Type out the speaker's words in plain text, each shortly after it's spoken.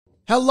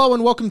Hello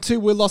and welcome to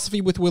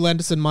Willosophy with Will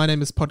Anderson. My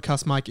name is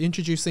Podcast Mike,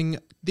 introducing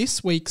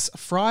this week's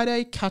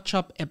Friday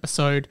catch-up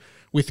episode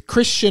with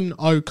Christian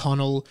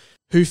O'Connell,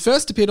 who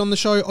first appeared on the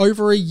show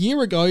over a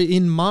year ago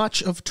in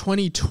March of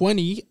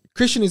 2020.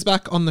 Christian is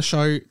back on the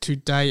show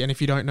today, and if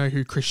you don't know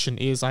who Christian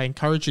is, I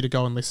encourage you to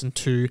go and listen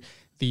to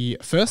the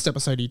first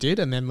episode he did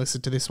and then listen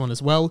to this one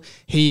as well.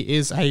 He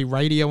is a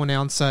radio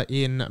announcer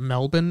in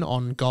Melbourne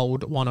on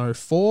Gold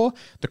 104,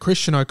 The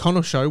Christian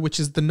O'Connell Show, which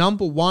is the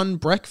number one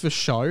breakfast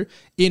show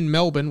in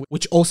Melbourne,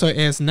 which also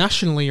airs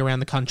nationally around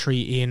the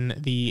country in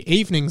the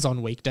evenings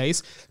on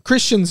weekdays.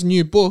 Christian's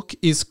new book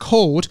is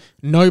called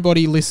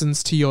Nobody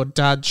Listens to Your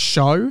Dad's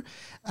Show,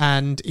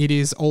 and it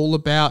is all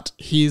about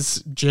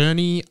his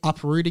journey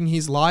uprooting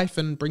his life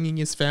and bringing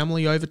his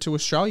family over to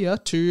Australia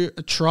to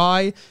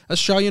try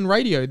Australian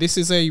radio. This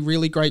is a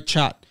really great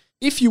chat.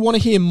 If you want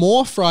to hear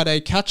more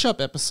Friday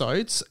catch-up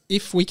episodes,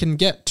 if we can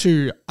get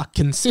to a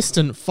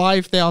consistent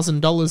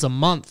 $5,000 a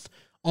month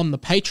on the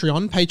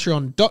Patreon,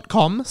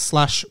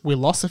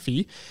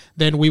 patreon.com/Willosophy,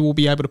 then we will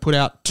be able to put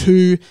out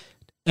 2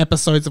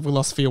 episodes of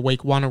Willosophy a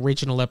week, 1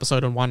 original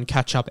episode and 1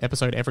 catch-up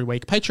episode every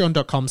week.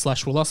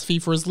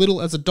 Patreon.com/Willosophy. For as little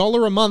as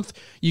 $1 a month,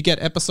 you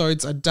get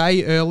episodes a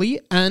day early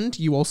and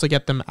you also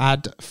get them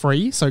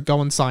ad-free. So go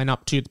and sign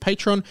up to the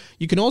Patreon.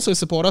 You can also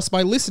support us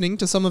by listening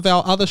to some of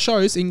our other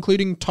shows,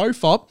 including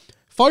TOFOP,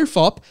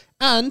 FOFOP,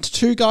 and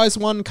Two Guys,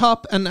 One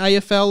Cup, an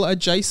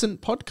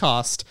AFL-adjacent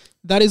podcast.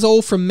 That is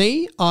all from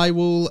me. I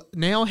will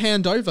now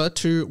hand over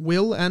to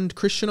Will and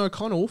Christian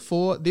O'Connell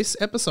for this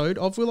episode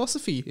of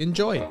Willosophy.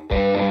 Enjoy.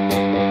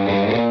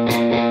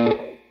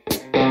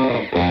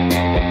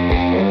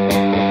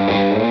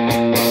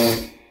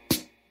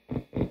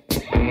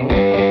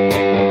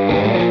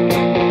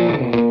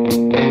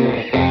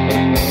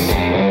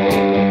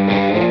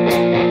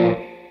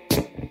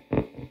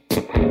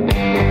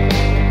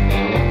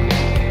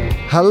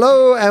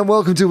 Hello and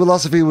welcome to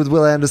Willosophy with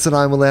Will Anderson.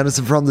 I'm Will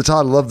Anderson. From the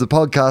title of the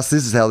podcast,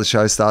 this is how the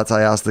show starts.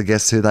 I ask the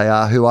guests who they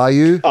are. Who are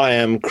you? I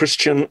am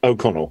Christian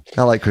O'Connell.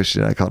 Hello,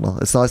 Christian O'Connell.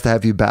 It's nice to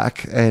have you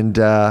back. And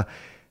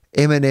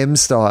Eminem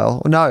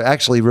style, no,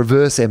 actually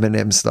reverse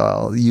Eminem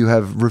style, you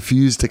have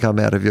refused to come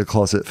out of your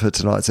closet for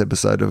tonight's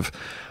episode of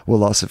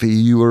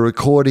Willosophy. You were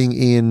recording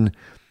in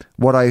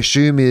what I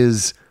assume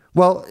is,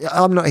 well,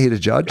 I'm not here to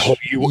judge. Oh,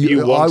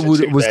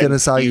 was going to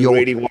say you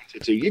really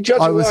wanted to. You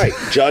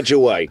judge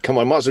away. Come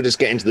on, might as well just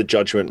get into the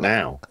judgment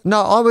now.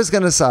 No, I was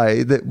going to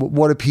say that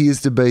what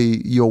appears to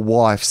be your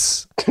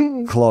wife's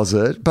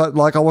closet, but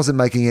like I wasn't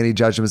making any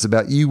judgments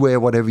about you wear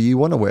whatever you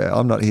want to wear.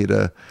 I'm not here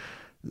to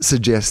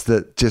suggest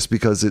that just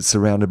because it's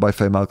surrounded by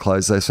female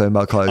clothes, those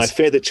female clothes. I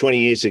fear that 20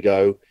 years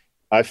ago,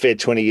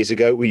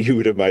 you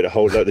would have made a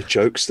whole load of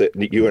jokes that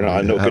you and I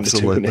are not going to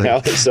do now.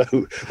 So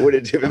we're in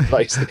a different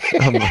place.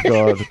 Oh my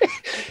God.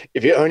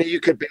 If you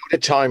could build a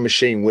time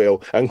machine,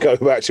 Will, and go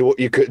back to what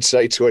you could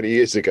say 20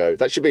 years ago.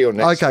 That should be your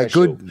next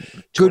special.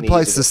 Good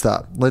place to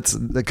start.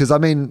 Because I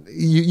mean,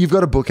 you've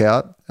got a book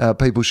out.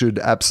 People should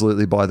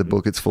absolutely buy the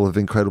book. It's full of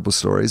incredible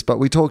stories. But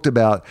we talked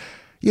about,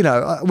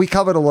 we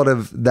covered a lot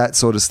of that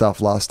sort of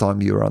stuff last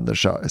time you were on the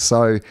show.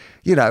 So,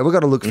 we've got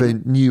to look for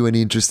new and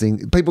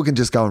interesting. People can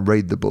just go and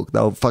read the book.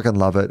 They'll fucking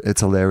love it.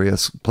 It's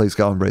hilarious. Please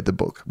go and read the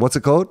book. What's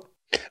it called?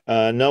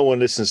 No One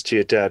Listens to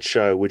Your Dad's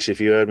Show, which if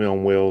you heard me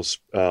on Will's,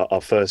 our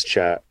first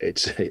chat,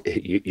 it's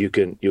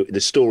the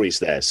story's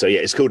there. So yeah,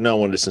 it's called No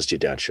One Listens to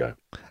Your Dad's Show.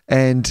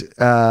 And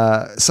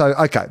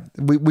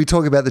we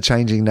talk about the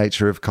changing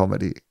nature of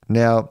comedy.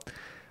 Now,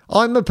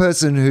 I'm a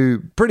person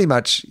who pretty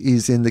much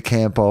is in the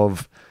camp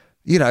of,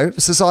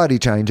 society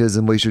changes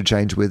and we should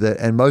change with it.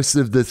 And most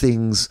of the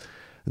things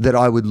that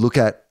I would look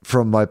at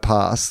from my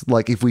past,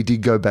 like if we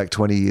did go back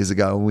 20 years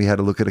ago and we had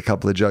a look at a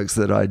couple of jokes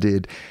that I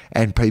did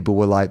and people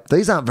were like,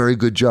 these aren't very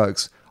good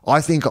jokes, I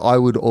think I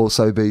would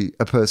also be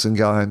a person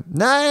going,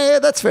 nah,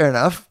 that's fair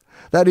enough.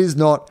 That is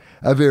not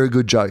a very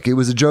good joke. It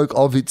was a joke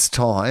of its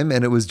time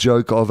and it was a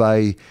joke of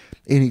a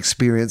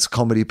inexperienced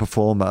comedy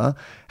performer.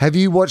 Have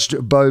you watched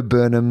Bo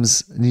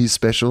Burnham's new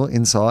special,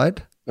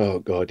 Inside? Oh,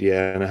 God,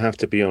 yeah. And I have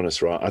to be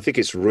honest, right? I think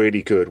it's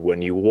really good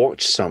when you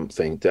watch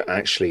something that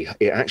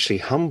actually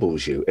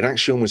humbles you. It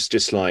actually almost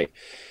just like,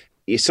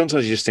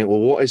 sometimes you just think, well,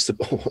 what's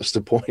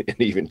the point in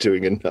even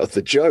doing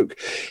another joke?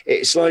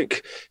 It's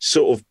like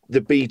sort of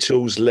the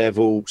Beatles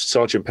level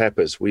Sgt.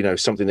 Pepper's,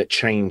 something that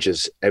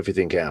changes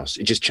everything else.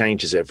 It just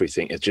changes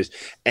everything. It's just,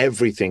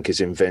 everything is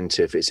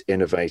inventive. It's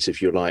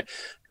innovative. You're like,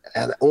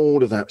 and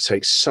all of that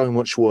takes so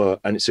much work,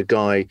 and it's a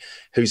guy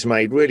who's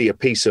made really a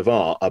piece of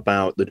art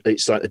about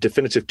it's like a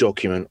definitive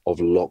document of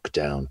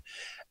lockdown.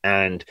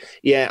 And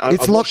yeah,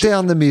 it's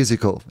Lockdown the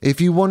musical.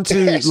 If you want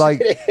to,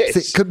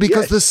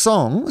 because the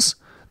songs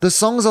The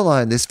songs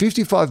alone, there's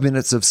 55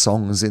 minutes of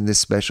songs in this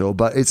special,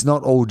 but it's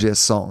not all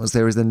just songs.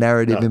 There is a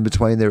narrative in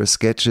between. There are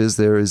sketches.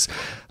 There is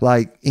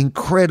like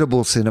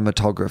incredible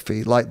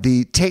cinematography, like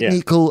the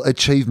technical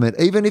achievement.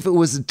 Even if it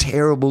was a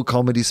terrible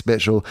comedy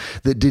special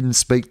that didn't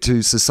speak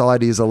to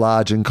society as a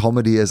large and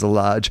comedy as a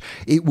large,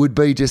 it would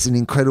be just an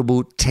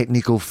incredible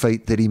technical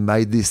feat that he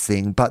made this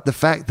thing. But the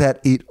fact that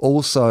it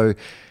also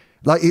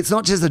Like, it's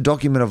not just a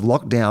document of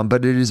lockdown,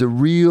 but it is a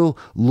real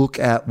look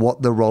at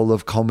what the role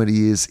of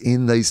comedy is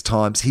in these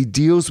times. He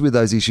deals with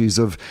those issues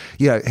of,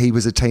 he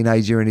was a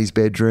teenager in his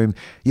bedroom,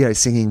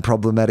 singing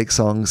problematic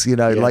songs,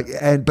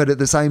 but at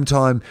the same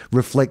time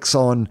reflects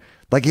on,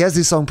 like, he has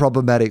this song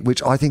Problematic,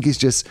 which I think is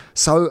just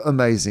so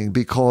amazing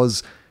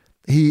because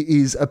he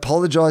is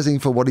apologizing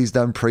for what he's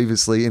done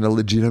previously in a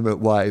legitimate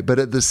way, but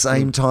at the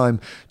same time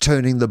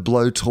turning the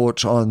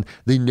blowtorch on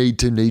the need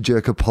to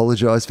knee-jerk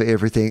apologize for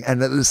everything,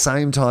 and at the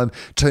same time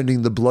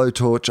turning the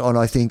blowtorch on,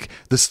 I think,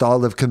 the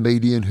style of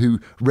comedian who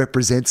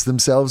represents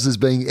themselves as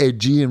being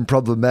edgy and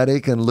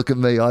problematic, and look at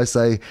me, I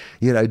say,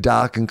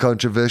 dark and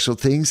controversial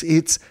things.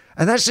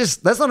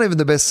 That's not even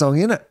the best song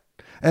in it.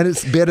 And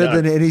it's better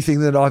than anything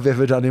that I've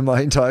ever done in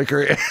my entire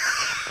career.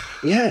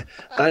 Yeah,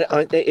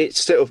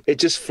 it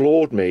just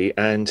floored me.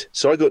 And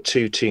so I got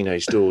 2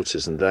 teenage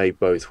daughters, and they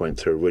both went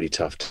through a really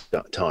tough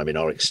time in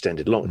our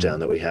extended lockdown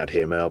that we had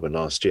here in Melbourne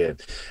last year.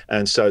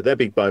 And so they're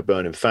big Bo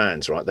Burnham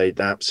fans, right? They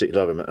absolutely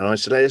love him. And I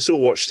said, hey, let's all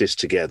watch this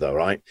together,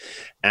 right?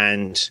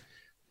 And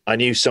I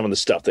knew some of the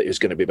stuff that it was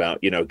going to be about,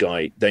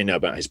 Guy, they know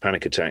about his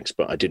panic attacks,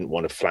 but I didn't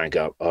want to flag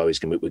up, we're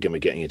going to be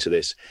getting into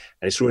this.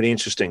 And it's really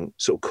interesting,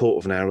 sort of quarter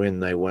of an hour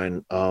in, they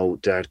went, oh,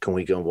 Dad, can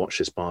we go and watch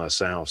this by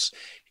ourselves?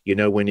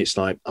 When it's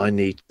like,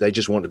 they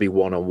just want to be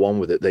one-on-one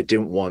with it. They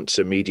didn't want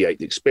to mediate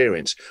the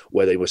experience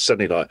where they were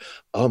suddenly like,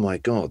 oh my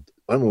God,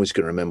 I'm always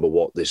going to remember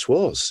what this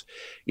was.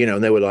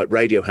 And they were like,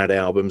 radio had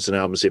albums and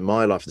albums in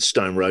my life, the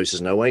Stone Roses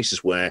and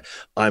Oasis, where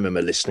I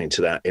remember listening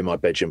to that in my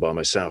bedroom by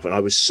myself. And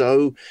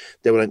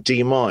they were like, do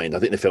you mind? I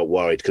think they felt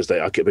worried because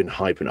I could have been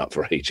hyping up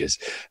for ages.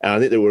 And I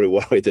think they were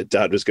worried that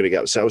Dad was going to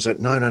get upset. I was like,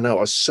 no. I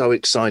was so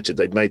excited.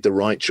 They'd made the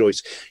right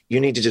choice. You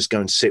need to just go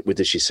and sit with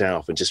this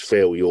yourself and just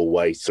feel your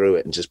way through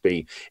it and just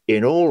be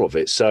in awe of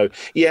it. So,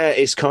 yeah,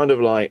 it's kind of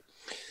like,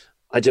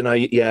 I don't know.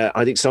 Yeah,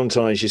 I think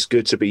sometimes it's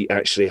good to be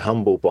actually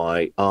humbled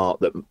by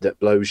art that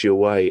blows you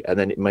away, and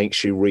then it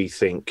makes you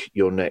rethink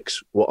your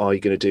next. What are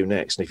you going to do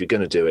next? And if you're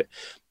going to do it,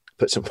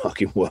 put some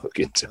fucking work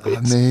into it.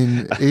 I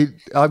mean,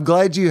 I'm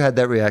glad you had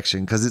that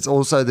reaction because it's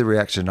also the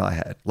reaction I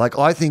had. Like,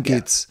 I think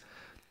it's,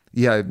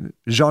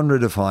 genre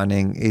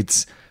defining.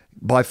 It's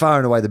by far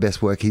and away the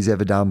best work he's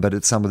ever done, but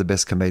it's some of the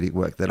best comedic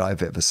work that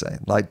I've ever seen.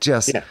 Like,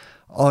 just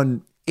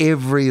on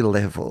every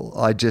level,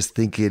 I just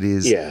think it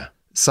is. Yeah.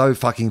 So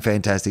fucking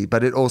fantastic,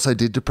 but it also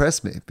did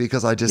depress me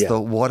because I just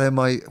thought, what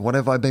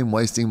have I been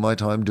wasting my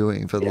time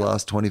doing for the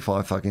last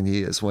 25 fucking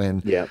years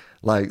when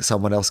like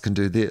someone else can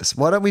do this?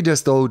 Why don't we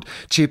just all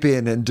chip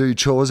in and do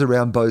chores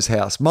around Bo's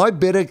house? My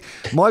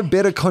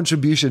better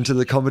contribution to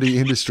the comedy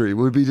industry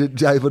would be to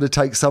be able to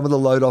take some of the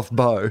load off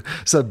Bo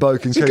so Bo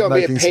can keep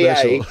making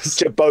specials.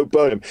 To Bo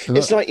Burnham.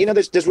 It's like,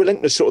 there's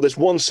relentless there's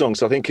one song,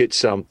 so I think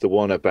it's the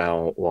one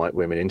about white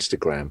women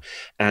Instagram,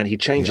 and he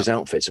changes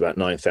outfits about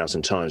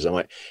 9,000 times. I'm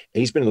like,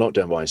 he's been in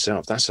lockdown by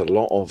himself. That's a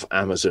lot of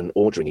Amazon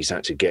ordering he's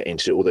had to get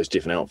into all those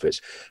different outfits.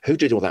 Who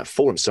did all that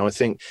for him? So I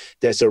think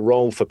there's a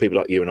role for people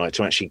like you and I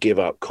to actually give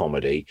up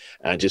comedy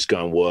and just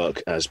go and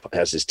work as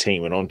his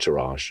team and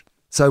entourage.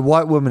 So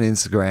White Woman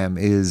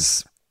Instagram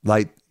is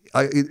like,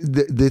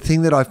 the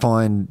thing that I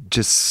find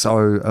just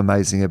so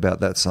amazing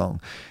about that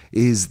song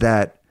is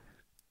that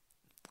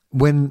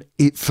when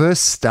it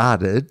first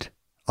started,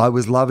 I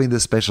was loving the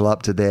special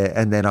up to there,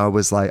 and then I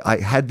was like, I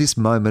had this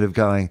moment of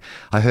going,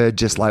 I heard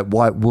just like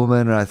white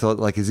woman, and I thought,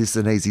 like, is this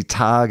an easy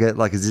target?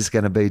 Like, is this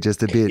going to be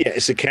just a bit? Yeah,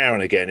 it's a Karen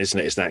again, isn't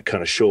it? It's that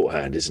kind of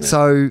shorthand, isn't it?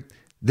 So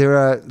there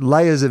are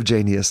layers of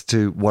genius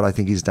to what I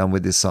think he's done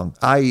with this song.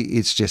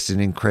 It's just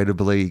an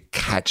incredibly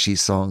catchy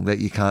song that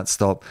you can't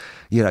stop,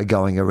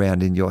 going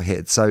around in your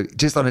head. So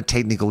just on a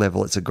technical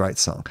level, it's a great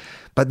song.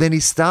 But then he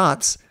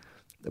starts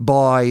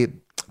by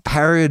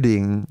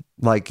parodying,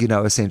 like,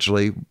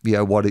 essentially,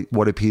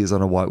 what appears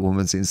on a white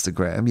woman's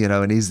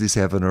Instagram, and is this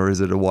heaven or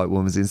is it a white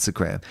woman's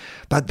Instagram?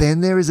 But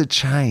then there is a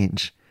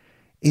change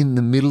in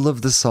the middle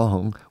of the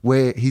song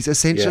where he's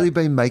essentially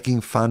been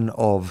making fun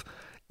of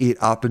it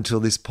up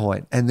until this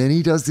point. And then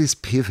he does this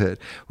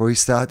pivot where he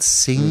starts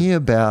singing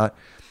about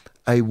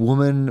a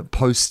woman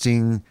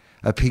posting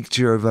a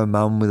picture of her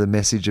mum with a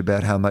message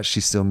about how much she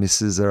still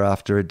misses her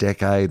after a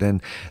decade,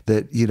 and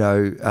that,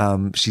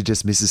 she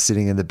just misses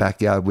sitting in the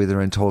backyard with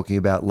her and talking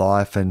about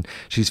life, and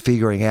she's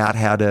figuring out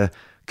how to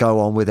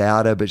go on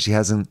without her, but she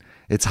hasn't.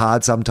 It's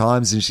hard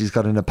sometimes, and she's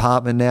got an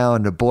apartment now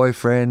and a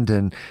boyfriend,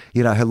 and,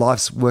 her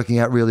life's working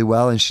out really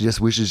well, and she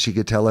just wishes she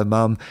could tell her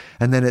mum.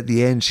 And then at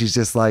the end, she's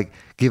just like,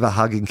 give a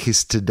hug and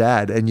kiss to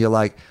Dad. And you're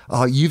like,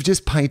 oh, you've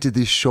just painted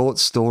this short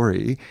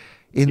story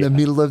in the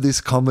middle of this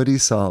comedy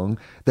song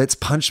that's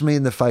punched me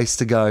in the face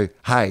to go,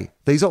 hey,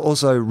 these are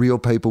also real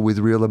people with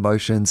real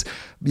emotions,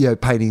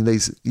 painting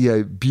these,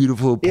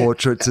 beautiful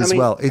portraits as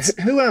well. It's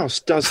who else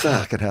does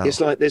that?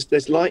 It's like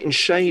there's light and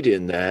shade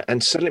in there,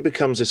 and suddenly it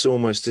becomes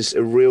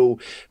a real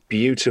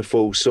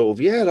beautiful sort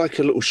of, like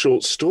a little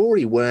short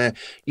story where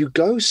you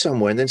go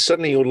somewhere and then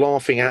suddenly you're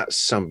laughing at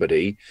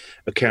somebody,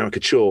 a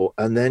caricature,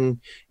 and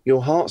then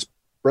your heart's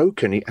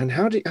broken. And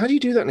how do you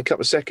do that in a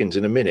couple of seconds,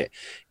 in a minute,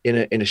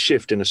 in a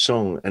shift in a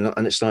song? And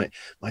it's like,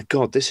 my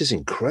God, this is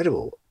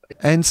incredible.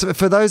 And so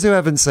for those who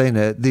haven't seen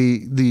it,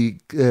 the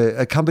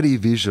comedy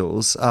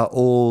visuals are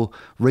all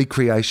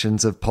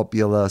recreations of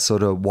popular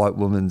sort of white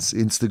woman's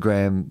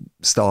Instagram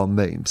style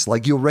memes.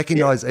 Like you'll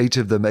recognize each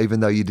of them, even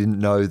though you didn't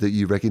know that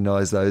you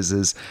recognize those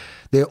as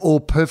they're all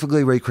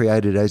perfectly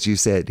recreated, as you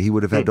said. He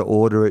would have had to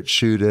order it,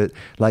 shoot it,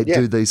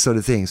 do these sort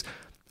of things.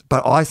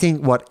 But I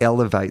think what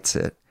elevates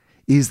it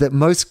is that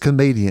most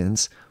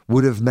comedians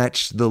would have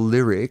matched the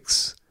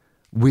lyrics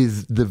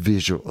with the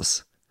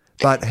visuals.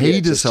 But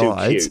he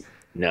decides,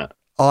 no,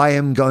 I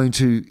am going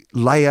to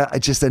layer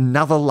just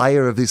another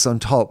layer of this on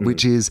top,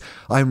 which is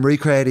I'm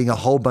recreating a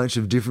whole bunch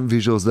of different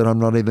visuals that I'm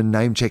not even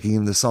name checking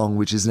in the song,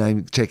 which is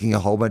name checking a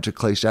whole bunch of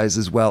cliches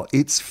as well.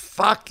 It's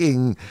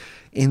fucking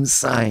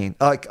insane.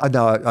 I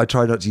know I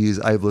try not to use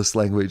ableist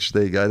language.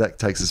 There you go. That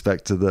takes us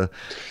back to the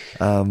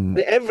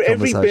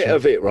every bit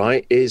of it,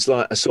 right, is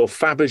like a sort of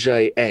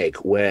Fabergé egg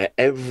where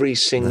every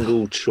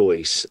single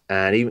choice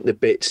and even the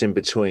bits in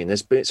between,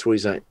 there's bits where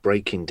he's like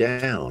breaking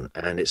down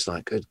and it's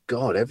like, good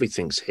God,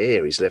 everything's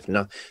here. He's left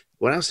nothing.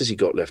 What else has he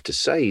got left to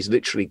say? He's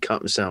literally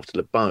cut himself to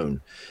the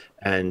bone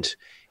and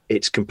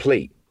it's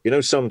complete. You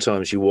know,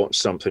 sometimes you watch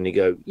something and you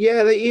go,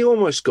 yeah, he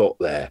almost got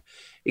there.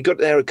 He got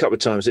there a couple of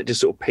times. It just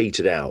sort of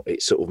petered out.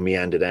 It sort of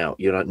meandered out.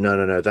 You're like,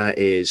 no.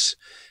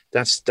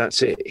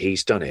 That's it.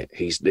 He's done it.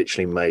 He's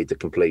literally made the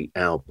complete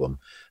album.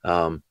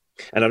 And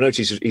I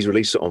noticed he's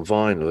released it on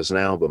vinyl as an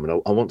album,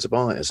 and I want to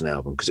buy it as an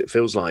album because it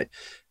feels like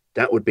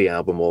that would be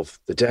album of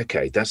the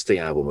decade. That's the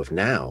album of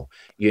now.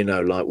 You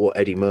know, like what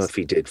Eddie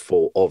Murphy did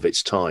for Of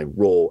Its Time,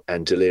 Raw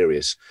and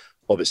Delirious.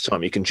 Of its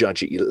time, you can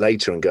judge it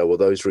later and go, well,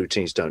 those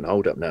routines don't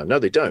hold up now. No,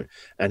 they don't.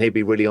 And he'd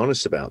be really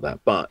honest about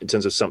that. But in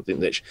terms of something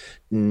that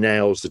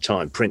nails the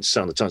time, Prince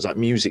sung the times like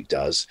music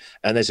does,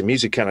 and there's a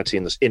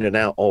musicality in and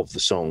out of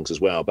the songs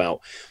as well. About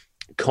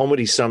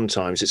comedy,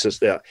 sometimes it's just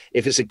that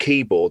if it's a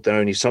keyboard,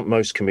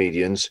 most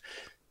comedians,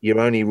 you're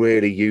only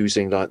really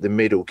using like the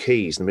middle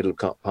keys, the middle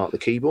part of the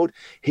keyboard.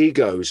 He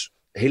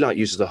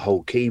uses the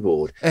whole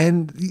keyboard.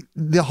 And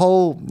the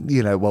whole,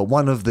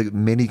 one of the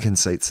many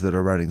conceits that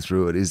are running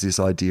through it is this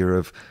idea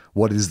of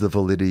what is the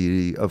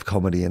validity of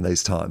comedy in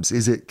these times?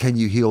 Can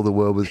you heal the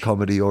world with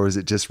comedy, or is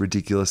it just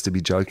ridiculous to be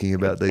joking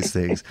about these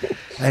things?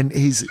 And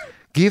his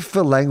gift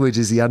for language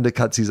is he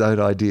undercuts his own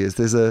ideas.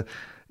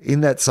 In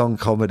that song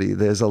Comedy,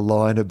 there's a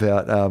line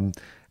about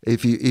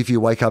if you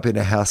wake up in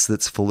a house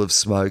that's full of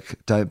smoke,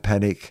 don't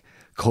panic,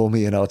 call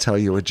me and I'll tell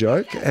you a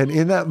joke. And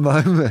in that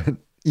moment,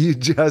 you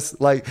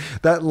just like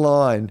that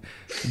line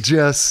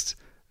just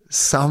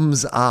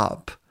sums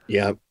up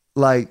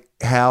like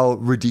how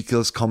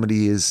ridiculous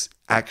comedy is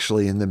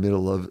actually in the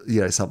middle of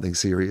something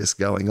serious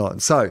going on.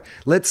 So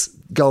let's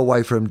go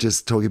away from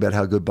just talking about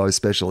how good Bo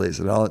Special is,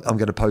 and I'm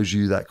going to pose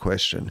you that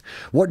question.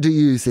 What do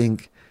you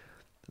think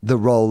the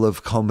role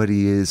of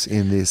comedy is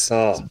in this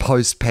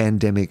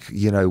post-pandemic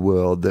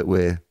world that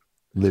we're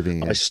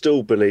living in? I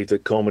still believe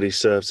that comedy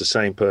serves the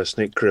same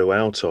person it grew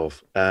out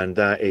of, and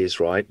that is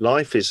right.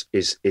 Life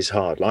is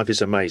hard. Life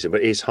is amazing,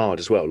 but it is hard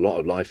as well. A lot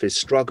of life is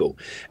struggle,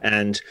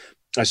 and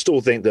I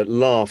still think that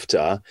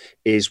laughter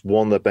is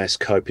one of the best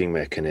coping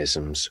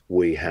mechanisms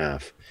we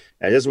have.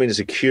 And it doesn't mean it's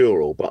a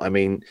cure-all, but I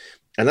mean,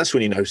 and that's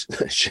when you know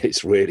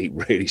shit's really,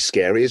 really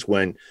scary, is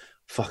when,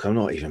 fuck, I'm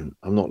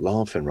not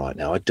laughing right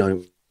now. I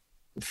don't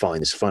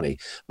find this funny.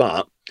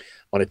 But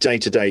on a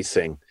day-to-day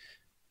thing,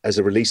 as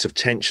a release of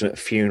tension at a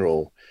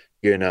funeral,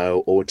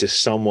 or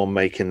just someone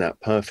making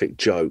that perfect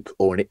joke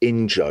or an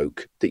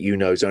in-joke that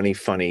is only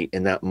funny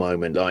in that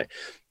moment. Like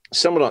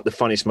some of the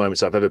funniest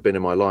moments I've ever been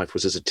in my life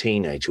was as a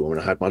teenager when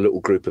I had my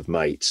little group of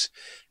mates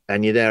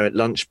and you're there at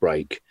lunch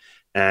break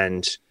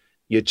and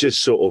you're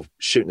just sort of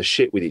shooting the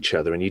shit with each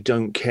other and you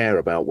don't care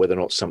about whether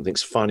or not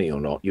something's funny or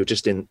not. You're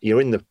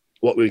in the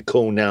what we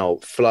call now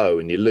flow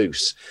and you're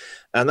loose.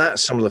 And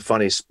that's some of the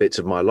funniest bits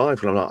of my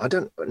life. And I'm like, I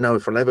don't know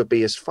if I'll ever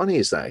be as funny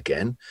as that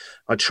again.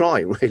 I try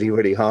really,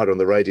 really hard on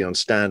the radio and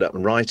stand up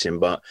and writing,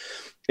 but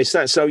it's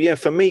that. So yeah,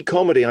 for me,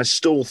 comedy, I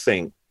still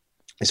think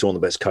it's one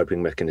of the best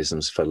coping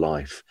mechanisms for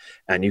life.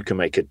 And you can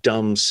make a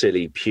dumb,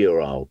 silly,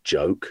 puerile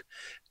joke,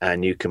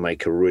 and you can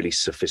make a really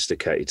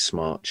sophisticated,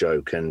 smart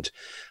joke. And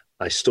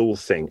I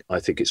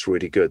think it's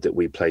really good that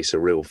we place a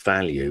real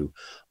value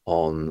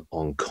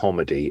on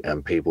comedy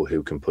and people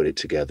who can put it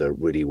together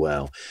really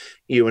well.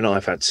 You and I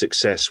have had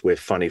success with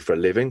Funny for a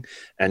Living,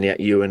 and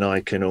yet you and I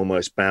can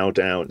almost bow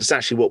down. It's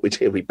actually what we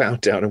did. We bowed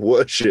down and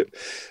worship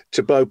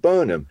to Bo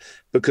Burnham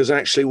because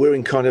actually we're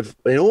in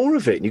awe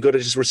of it. And you've got to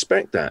just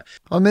respect that.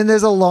 I mean,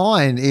 there's a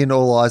line in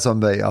All Eyes on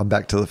Me. I'm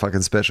back to the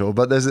fucking special,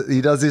 but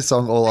he does this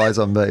song All Eyes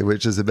on Me,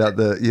 which is about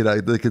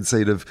the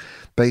conceit of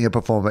being a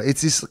performer.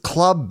 It's this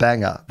club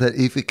banger that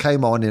if it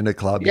came on in a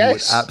club, you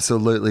would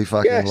absolutely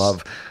fucking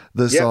love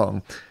the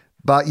song.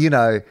 But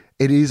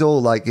it is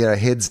all like,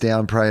 heads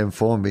down, praying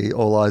for me,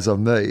 all eyes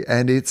on me.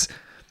 And it's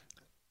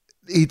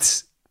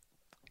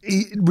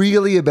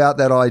really about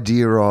that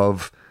idea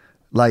of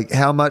like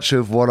how much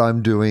of what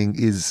I'm doing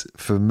is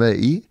for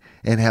me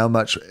and how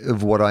much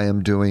of what I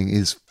am doing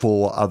is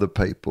for other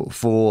people,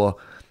 for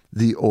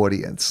the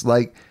audience.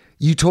 Like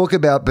you talk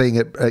about being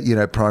at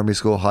primary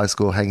school, high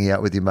school, hanging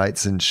out with your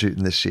mates and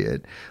shooting the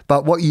shit.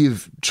 But what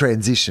you've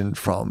transitioned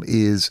from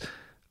is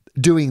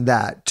doing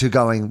that to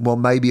going, well,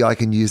 maybe I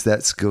can use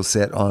that skill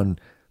set on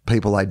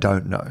people I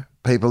don't know,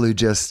 people who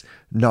just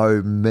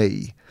know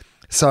me.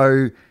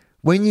 So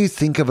when you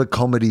think of a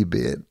comedy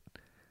bit,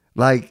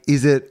 like,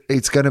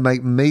 it's going to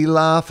make me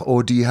laugh,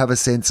 or do you have a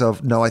sense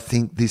of, no, I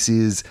think this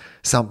is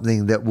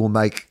something that will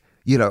make,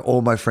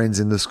 all my friends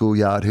in the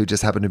schoolyard who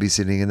just happen to be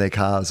sitting in their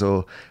cars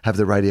or have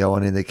the radio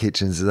on in their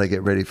kitchens as they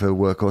get ready for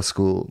work or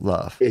school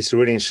laugh? It's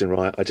really interesting,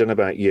 right? I don't know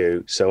about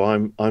you. So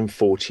I'm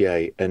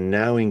 48, and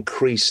now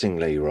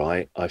increasingly,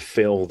 right, I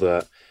feel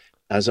that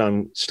as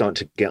I'm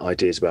starting to get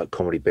ideas about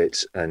comedy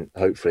bits, and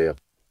hopefully a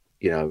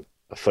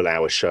full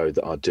hour show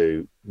that I'll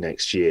do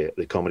next year at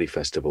the Comedy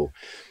Festival,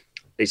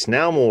 it's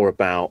now more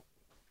about,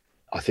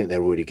 I think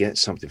they'll really get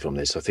something from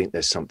this. I think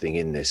there's something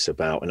in this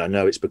about, and I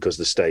know it's because of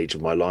the stage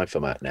of my life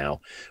I'm at now.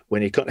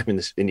 When you're kind of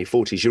in your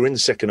 40s, you're in the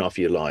second half of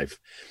your life,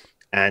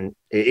 and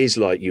it is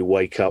like you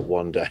wake up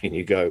one day and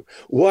you go,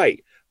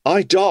 wait,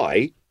 I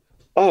die?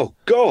 Oh,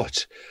 God.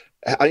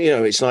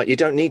 It's like you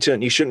don't need to,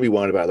 and you shouldn't be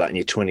worried about that in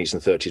your 20s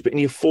and 30s. But in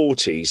your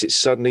 40s, it's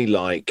suddenly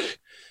like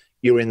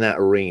you're in that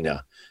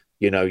arena.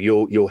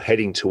 You're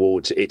heading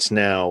towards, it's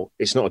not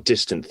a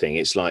distant thing.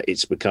 It's like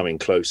it's becoming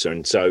closer.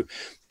 And so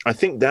I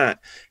think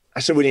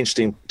that's a really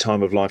interesting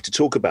time of life to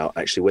talk about,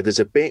 actually, where there's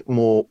a bit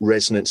more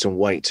resonance and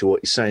weight to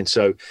what you're saying.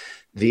 So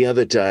the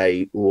other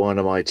day, one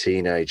of my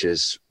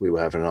teenagers, we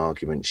were having an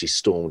argument. She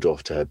stormed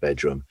off to her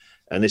bedroom.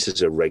 And this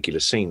is a regular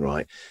scene,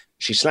 right?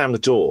 She slammed the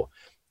door.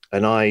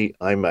 And I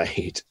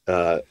made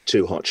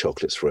 2 hot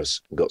chocolates for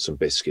us and got some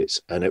biscuits.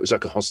 And it was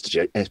like a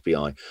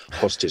FBI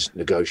hostage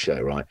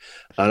negotiator, right?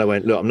 And I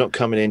went, look, I'm not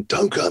coming in.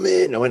 Don't come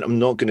in. I went, I'm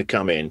not going to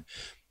come in.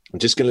 I'm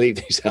just going to leave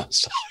these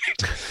outside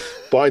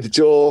by the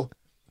door.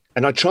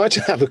 And I tried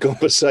to have a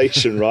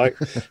conversation, right,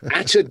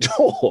 at a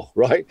door,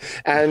 right?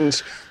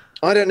 And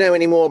I don't know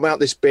any more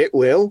about this bit,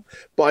 Will,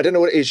 but I don't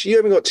know what it is. You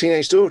haven't got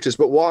teenage daughters,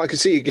 but why I can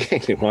see you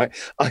giggling, right?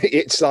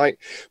 It's like,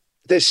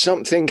 there's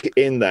something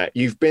in that.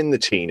 You've been the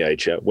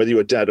teenager, whether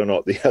you're a dad or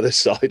not, the other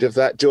side of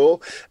that door.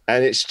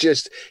 And it's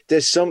just,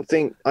 there's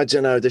something, I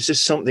don't know, there's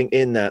just something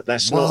in that.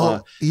 That's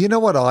not you know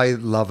what I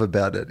love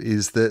about it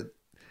is that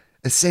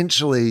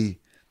essentially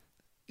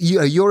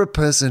you're a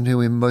person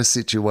who in most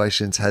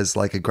situations has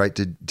like a great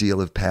deal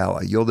of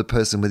power. You're the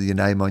person with your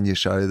name on your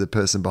show, the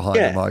person behind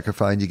the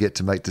microphone. You get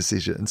to make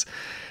decisions.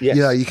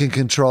 Yes. You can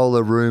control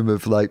a room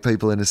of like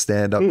people in a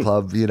stand-up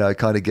club,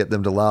 kind of get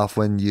them to laugh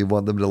when you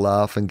want them to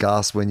laugh and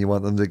gasp when you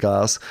want them to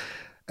gasp.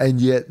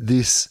 And yet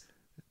this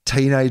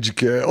teenage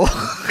girl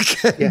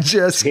can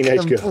just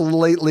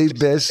completely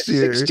best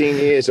you. 16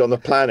 years on the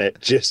planet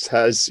just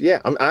has,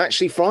 I'm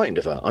actually frightened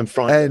of her. I'm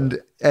frightened of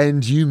her.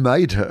 And you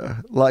made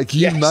her. Like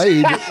you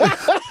made,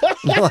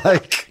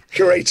 like.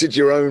 Created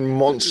your own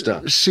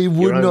monster. She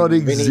would not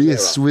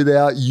exist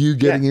without you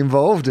getting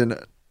involved in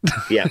it.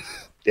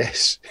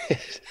 Yes.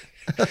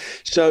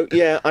 So,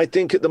 I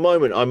think at the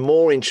moment I'm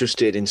more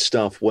interested in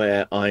stuff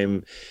where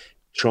I'm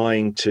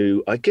trying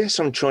to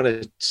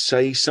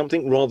say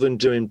something rather than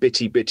doing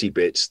bitty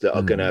bits that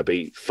are going to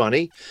be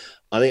funny.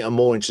 I think I'm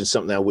more interested in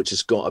something now which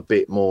has got a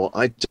bit more,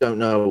 I don't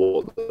know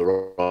what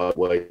the right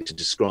way to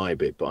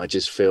describe it, but I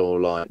just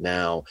feel like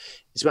now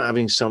it's about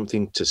having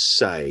something to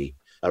say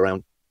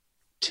around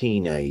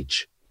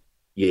teenage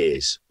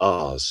years,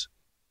 ours,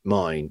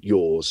 mine,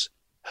 yours,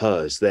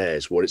 hers,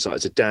 theirs, what it's like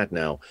as a dad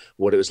now,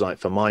 what it was like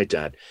for my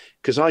dad.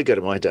 Because I go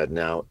to my dad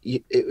now,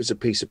 it was a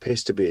piece of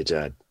piss to be a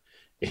dad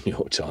in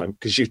your time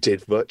because you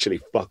did virtually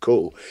fuck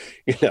all.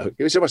 It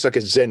was almost like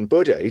a Zen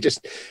Buddha. He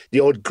just, the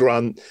odd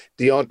grunt,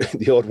 the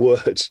odd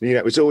words.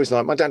 It was always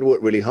like, my dad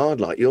worked really hard.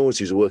 Like, he always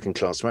was a working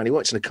class man. He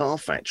works in a car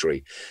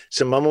factory.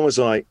 So my mum was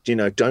like,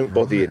 don't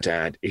bother your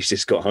dad. He's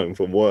just got home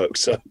from work.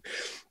 So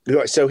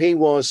he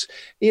was,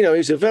 he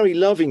was a very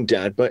loving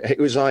dad, but it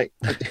was like,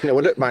 I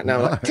look back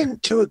now, like,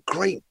 didn't do a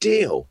great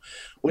deal.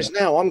 Whereas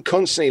now I'm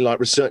constantly like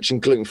researching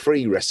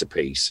gluten-free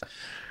recipes.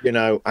 And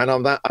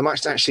I'm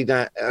actually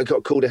that. I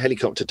got called a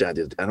helicopter dad,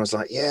 and I was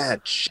like, yeah,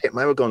 shit,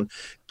 man, got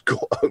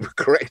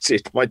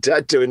overcorrected. My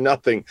dad doing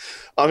nothing,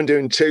 I'm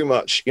doing too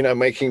much. I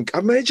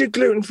made you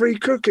gluten-free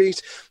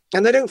cookies,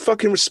 and they don't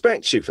fucking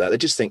respect you for that. They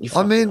just think you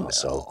fucking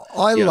asshole.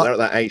 They're at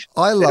that age.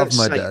 I love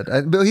my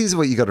dad, but here's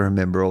what you got to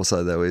remember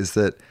also, though, is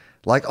that.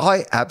 Like,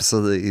 I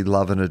absolutely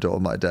love and adore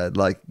my dad.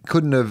 Like,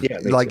 couldn't have,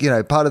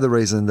 part of the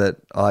reason that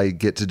I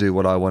get to do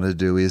what I want to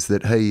do is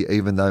that he,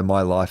 even though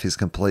my life is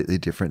completely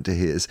different to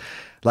his,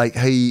 like,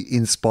 he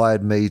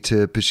inspired me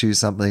to pursue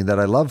something that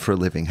I love for a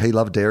living. He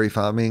loved dairy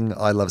farming.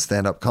 I love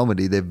stand-up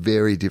comedy. They're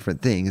very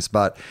different things,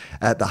 but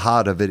at the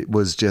heart of it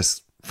was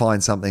just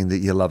find something that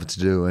you love to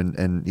do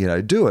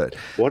and do it.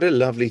 What a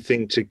lovely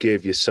thing to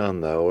give your son,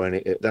 though.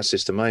 And that's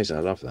just amazing. I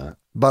love that.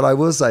 But I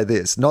will say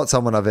this, not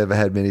someone I've ever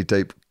had many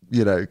deep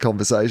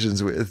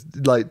conversations with,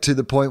 like to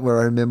the point where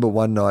I remember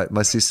one night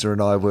my sister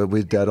and I were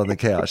with Dad on the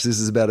couch. This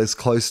is about as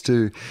close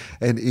to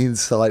an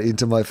insight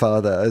into my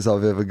father as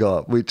I've ever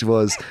got, which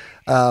was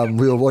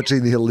we were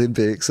watching the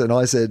Olympics and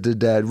I said to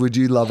Dad, would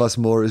you love us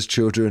more as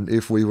children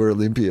if we were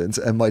Olympians?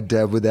 And my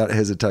dad, without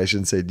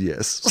hesitation, said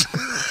yes.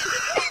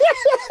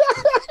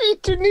 You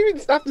didn't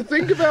even have to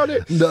think about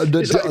it. No,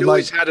 it's like you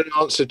always had an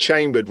answer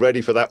chambered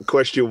ready for that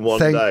question one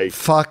day.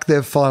 Fuck,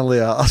 they've finally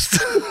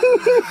asked.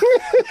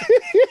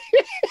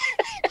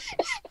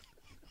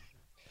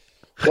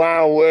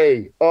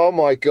 Wowee. Oh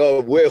my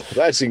God, Will,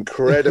 that's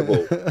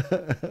incredible.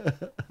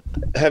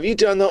 Have you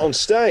done that on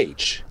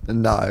stage?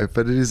 No,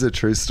 but it is a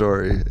true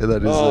story.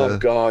 That is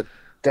God.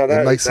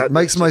 It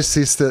makes my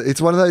sister, it's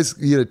one of those,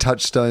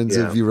 touchstones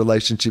of your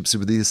relationships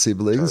with your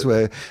siblings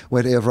where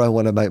whenever I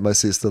want to make my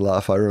sister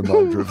laugh, I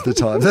remind her of the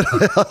time that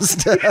I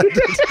asked Dad.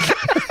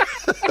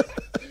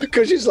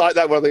 Because it's like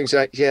that one thing,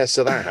 like, yeah,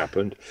 so that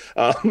happened.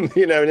 And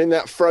in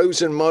that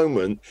frozen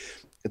moment,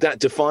 that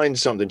defines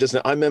something, doesn't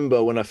it? I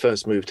remember when I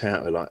first moved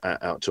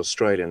out to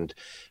Australia and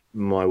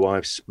my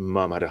wife's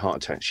mum had a heart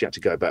attack. She had to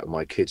go back with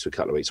my kids for a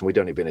couple of weeks and we'd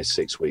only been here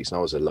 6 weeks and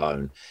I was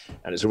alone.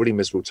 And it's a really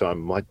miserable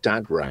time. My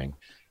dad rang.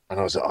 And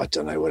I was like, I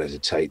don't know whether to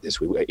take this.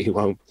 He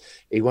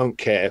won't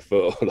care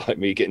for like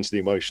me getting to the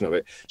emotion of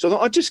it. So I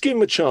thought I'd just give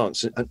him a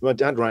chance. And my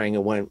dad rang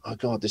and went, oh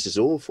God, this is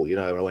awful. And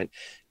I went,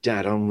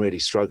 Dad, I'm really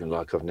struggling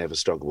like I've never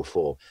struggled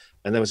before.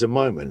 And there was a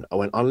moment I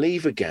went, I'll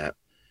leave a gap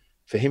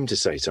for him to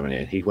say something.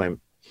 And he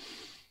went,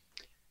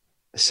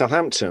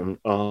 Southampton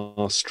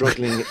are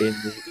struggling in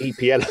the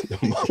EPL at the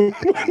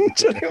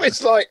moment. And it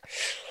was like,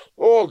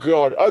 oh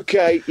God,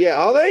 okay, yeah,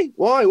 are they?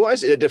 Why? Why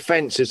is it? The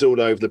defence is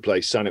all over the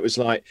place, son. It was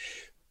like,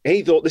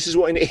 he thought this is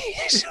what he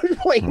needs.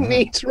 What he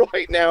needs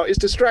right now is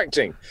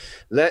distracting.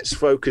 Let's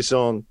focus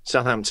on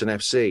Southampton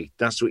FC.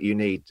 That's what you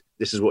need.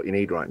 This is what you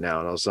need right now.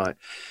 And I was like,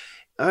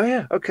 oh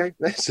yeah, okay.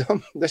 Let's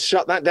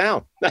shut that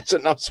down. That's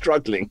enough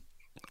struggling.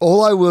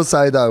 All I will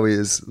say though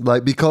is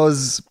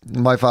because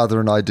my father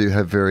and I do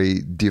have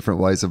very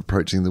different ways of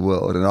approaching the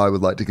world, and I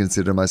would like to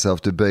consider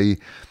myself to be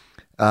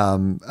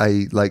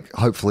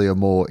hopefully a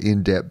more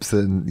in-depth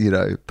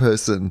and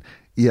person.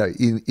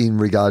 In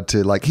regard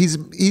to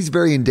he's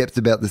very in depth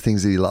about the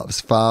things that he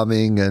loves,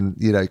 farming and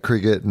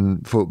cricket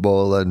and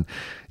football and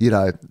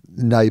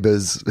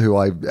neighbours who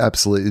I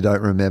absolutely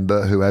don't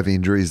remember who have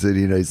injuries that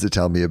he needs to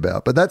tell me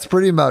about. But that's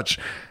pretty much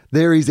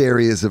there is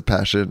areas of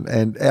passion,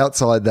 and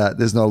outside that,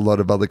 there's not a lot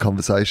of other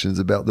conversations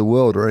about the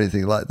world or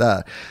anything like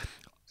that.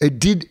 It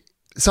did.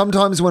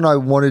 Sometimes when I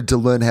wanted to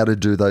learn how to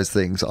do those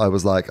things, I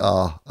was like,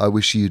 I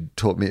wish you'd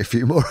taught me a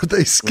few more of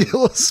these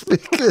skills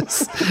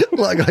because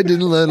I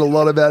didn't learn a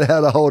lot about how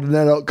to hold an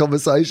adult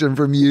conversation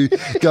from you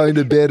going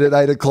to bed at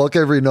 8 o'clock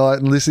every night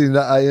and listening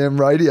to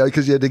AM radio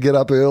because you had to get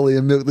up early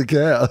and milk the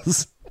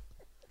cows.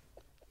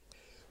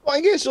 Well,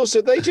 I guess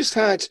also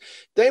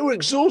they were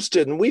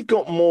exhausted and we've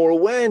got more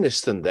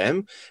awareness than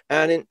them.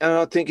 And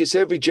I think it's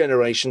every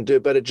generation do a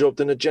better job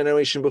than a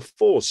generation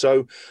before.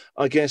 So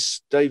I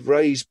guess they've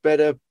raised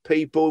better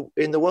people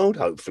in the world,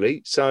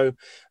 hopefully. So,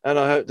 and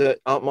I hope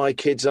that my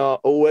kids are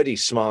already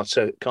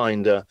smarter,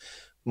 kinder,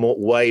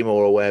 way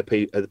more aware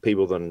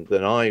people than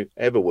I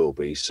ever will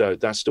be. So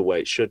that's the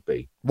way it should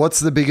be. What's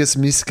the biggest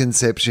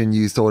misconception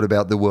you thought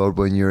about the world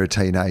when you were a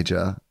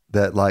teenager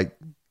that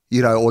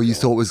or you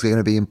thought was going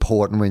to be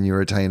important when you were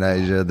a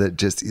teenager that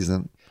just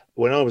isn't?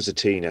 When I was a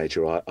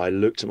teenager, I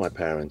looked at my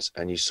parents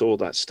and you saw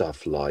that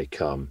stuff like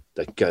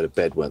they can go to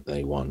bed when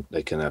they want.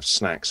 They can have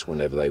snacks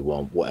whenever they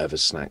want, whatever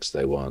snacks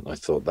they want. I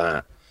thought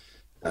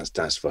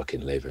that's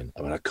fucking living.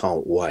 I mean, I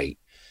can't wait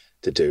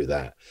to do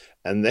that.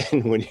 And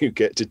then when you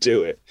get to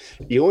do it,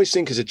 you always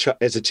think as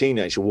a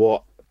teenager,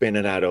 what being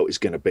an adult is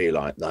going to be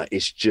like.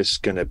 It's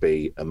just going to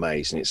be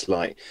amazing. It's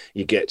like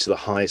you get to the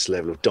highest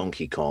level of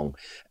Donkey Kong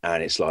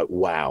and it's like,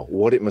 wow,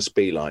 what it must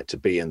be like to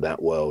be in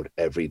that world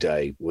every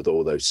day with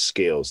all those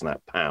skills and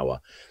that power.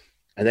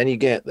 And then you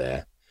get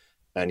there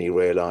and you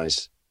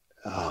realize,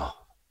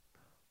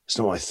 it's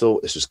not what I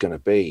thought this was going to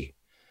be,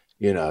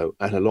 and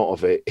a lot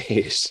of it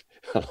is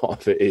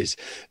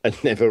a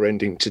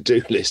never-ending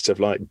to-do list of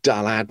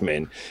dull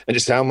admin and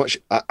just how much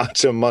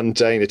utter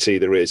mundanity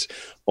there is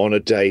on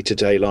a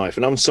day-to-day life.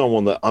 And I'm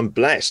someone that I'm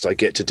blessed. I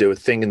get to do a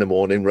thing in the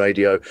morning,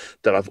 radio,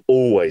 that I've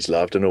always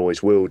loved and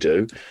always will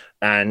do.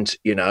 And,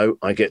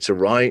 I get to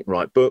write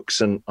books,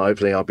 and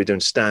hopefully I'll be doing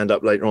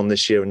stand-up later on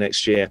this year and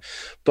next year.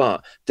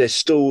 But there's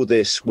still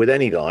this, with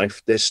any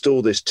life, there's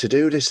still this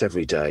to-do list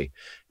every day,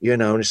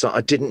 and it's like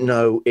I didn't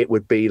know it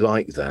would be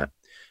like that.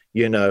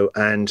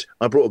 And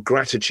I brought a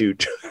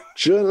gratitude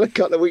journal a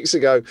couple of weeks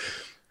ago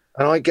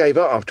and I gave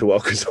up after a while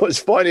because I was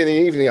finding in the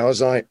evening, I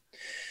was like,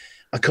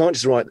 I can't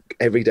just write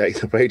every day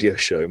the radio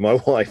show. My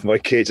wife, my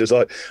kids, was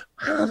like,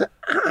 how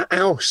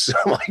else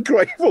am I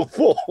grateful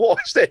for?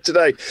 What's there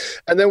today?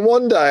 And then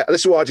one day,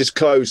 this is why I just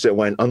closed it and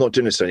went, I'm not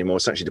doing this anymore.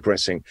 It's actually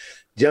depressing.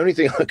 The only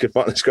thing I could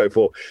find this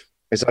grateful for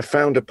is I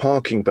found a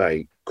parking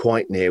bay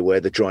quite near where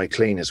the dry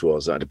cleaners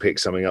was. I had to pick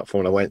something up for,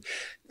 and I went,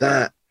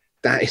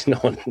 that's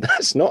not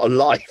a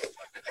life.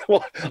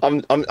 Well,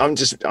 I'm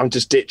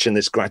just ditching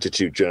this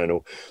gratitude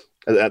journal.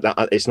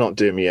 It's not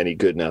doing me any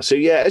good now. So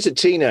yeah, as a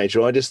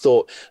teenager, I just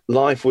thought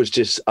life was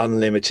just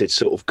unlimited,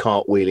 sort of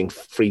cartwheeling,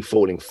 free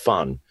falling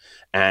fun.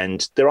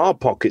 And there are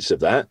pockets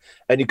of that,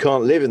 and you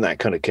can't live in that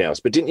kind of chaos.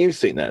 But didn't you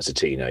think that as a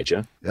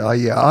teenager? Oh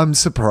yeah, I'm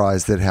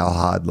surprised at how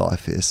hard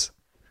life is.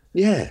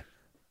 Yeah,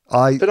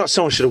 but like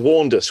someone should have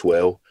warned us,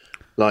 Will.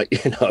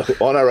 Like, you know,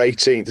 on our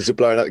 18th, as you're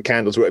blowing out the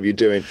candles, whatever you're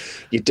doing,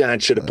 your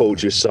dad should have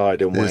pulled you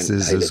aside and this went,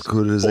 is hey, as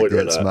good as it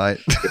gets, mate.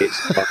 It's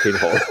fucking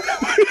horrible.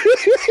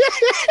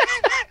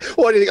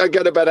 Why do you think I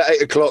go to bed at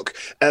 8 o'clock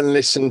and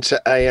listen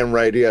to AM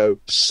radio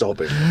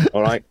sobbing?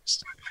 All right.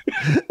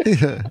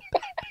 Yeah.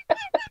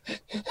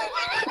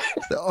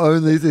 The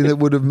only thing that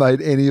would have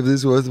made any of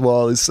this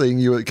worthwhile is seeing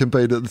you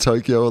compete at the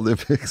Tokyo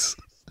Olympics.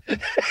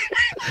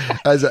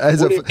 As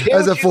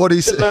a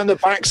 40 to learn the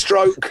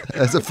backstroke.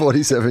 As a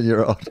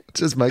 47-year-old,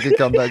 just make a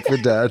comeback for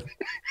Dad.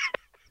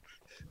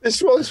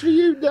 This one's for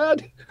you,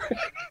 Dad.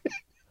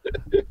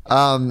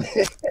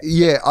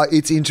 Yeah,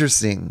 it's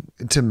interesting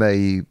to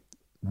me,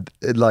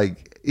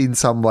 like in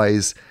some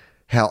ways,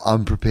 how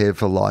unprepared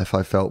for life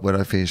I felt when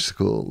I finished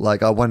school.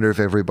 Like, I wonder if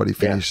everybody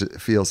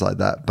feels like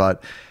that,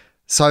 but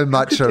so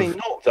much of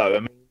not though. I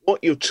mean,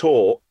 what you're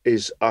taught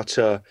is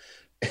utter.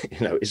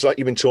 You know, it's like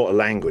you've been taught a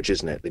language,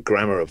 isn't it? The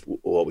grammar of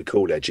what we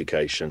call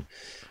education,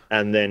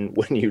 and then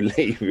when you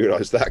leave, you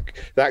realise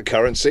that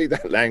currency,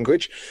 that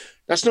language,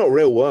 that's not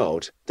real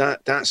world.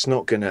 That's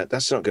not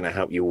gonna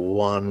help you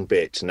one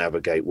bit to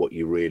navigate what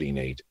you really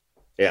need.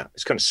 Yeah,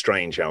 it's kind of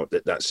strange how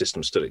that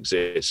system still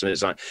exists. And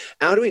it's like,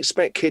 how do we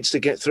expect kids to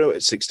get through it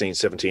at 16,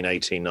 17,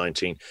 18,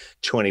 19,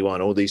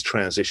 21, all these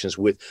transitions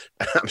with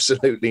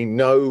absolutely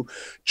no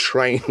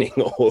training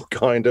or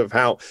kind of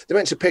how they're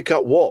meant to pick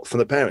up what from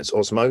the parents?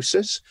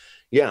 Osmosis?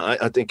 Yeah,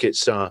 I think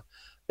it's, I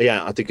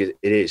think it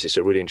is. It's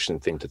a really interesting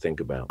thing to think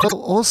about. But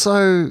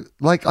also,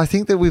 like, I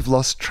think that we've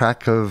lost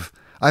track of,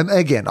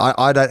 again,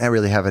 I don't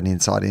really have an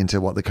insight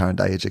into what the current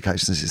day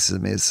education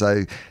system is.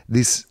 So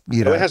this,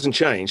 you know, it hasn't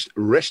changed.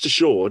 Rest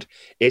assured,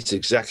 it's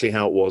exactly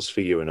how it was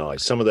for you and I.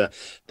 Some of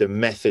the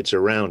methods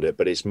around it,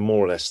 but it's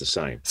more or less the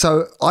same.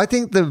 So I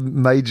think the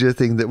major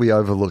thing that we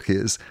overlook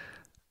is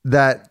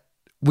that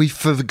we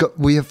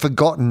have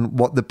forgotten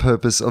what the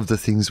purpose of the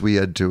things we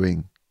are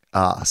doing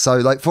are. So,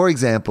 like, for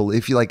example,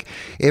 if you like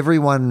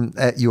everyone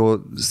at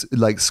your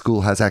like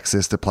school has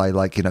access to play,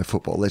 like, you know,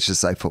 football, let's just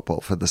say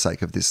football for the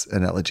sake of this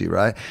analogy,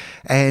 right?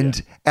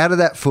 And out of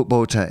that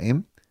football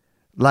team,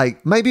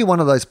 like, maybe one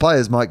of those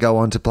players might go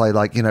on to play,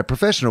 like, you know,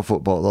 professional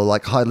football or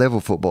like high level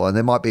football. And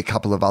there might be a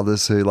couple of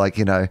others who, like,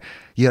 you know,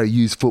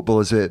 use football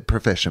as a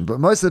profession. But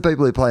most of the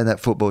people who play in that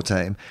football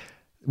team,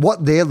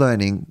 what they're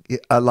learning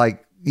are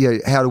like, you know,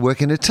 how to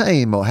work in a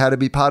team or how to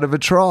be part of a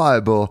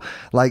tribe or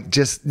like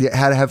just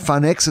how to have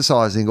fun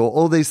exercising or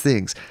all these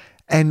things.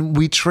 And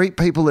we treat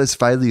people as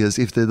failures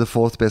if they're the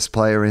fourth best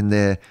player in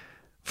their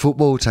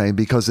football team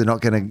because they're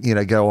not going to, you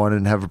know, go on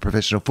and have a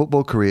professional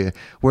football career.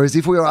 Whereas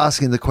if we were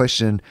asking the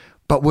question,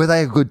 but were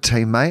they a good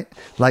teammate?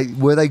 Like,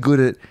 were they good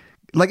at,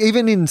 like,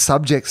 even in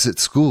subjects at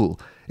school,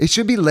 it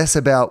should be less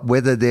about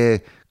whether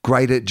they're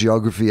great at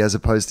geography as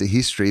opposed to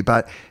history,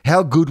 but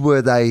how good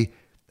were they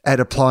at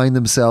applying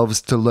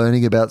themselves to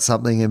learning about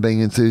something and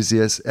being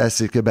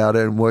enthusiastic about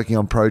it and working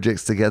on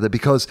projects together,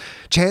 because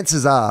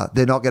chances are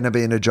they're not going to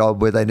be in a job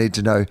where they need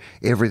to know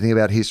everything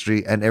about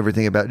history and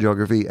everything about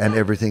geography and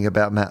everything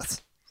about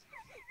maths.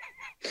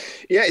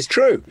 Yeah, it's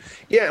true.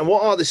 Yeah, and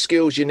what are the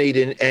skills you need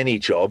in any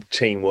job?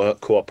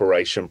 Teamwork,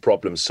 cooperation,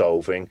 problem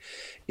solving,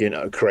 you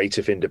know,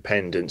 creative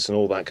independence and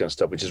all that kind of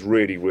stuff, which is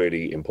really,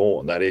 really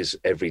important. That is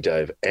every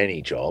day of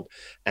any job.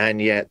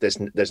 And yet there's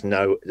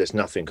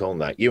nothing on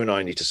that. You and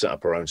I need to set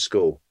up our own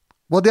school.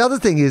 Well, the other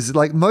thing is,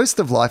 like, most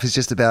of life is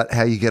just about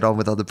how you get on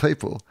with other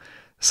people.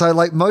 So,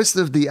 like, most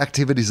of the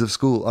activities of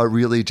school are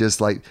really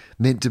just, like,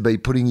 meant to be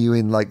putting you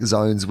in, like,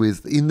 zones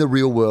with, in the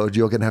real world,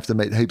 you're going to have to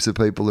meet heaps of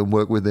people and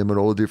work with them in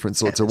all different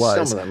sorts of ways.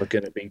 Some of them are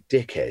going to be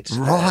dickheads.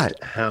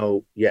 Right.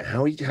 How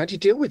do you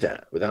deal with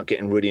that without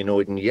getting really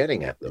annoyed and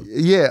yelling at them?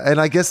 Yeah, and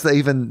I guess that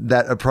even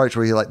that approach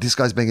where you're like, this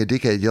guy's being a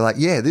dickhead, you're like,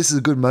 yeah, this is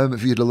a good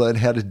moment for you to learn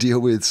how to deal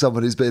with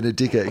someone who's been a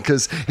dickhead,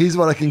 because here's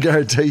what I can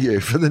guarantee you.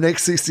 For the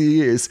next 60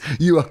 years,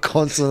 you are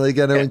constantly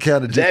going to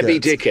encounter dickheads. There be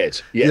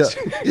dickheads, yes.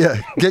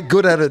 Yeah. Get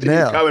good at it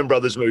now. Coen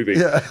Brothers movie.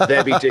 Yeah.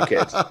 There be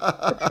dickheads.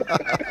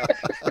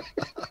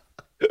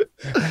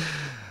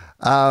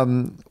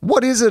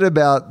 What is it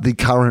about the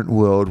current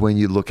world when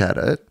you look at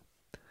it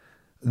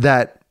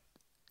that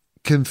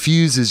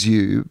confuses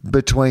you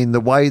between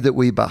the way that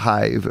we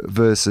behave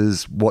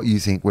versus what you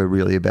think we're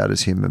really about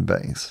as human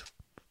beings?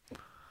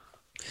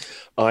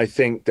 I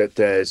think that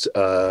there's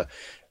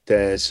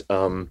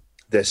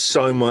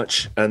so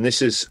much, and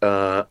this is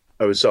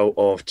a result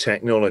of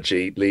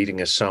technology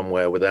leading us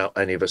somewhere without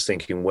any of us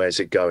thinking, where's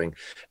it going?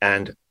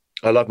 And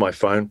I love my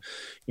phone.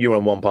 You're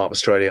in one part of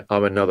Australia.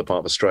 I'm in another part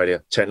of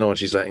Australia.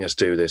 Technology's letting us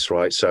do this,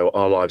 right? So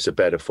our lives are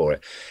better for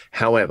it.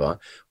 However,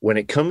 when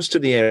it comes to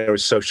the area of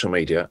social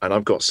media, and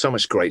I've got so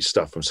much great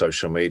stuff from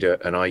social media,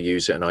 and I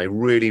use it, and I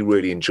really,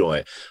 really enjoy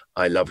it.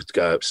 I love to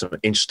go some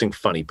interesting,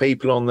 funny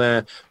people on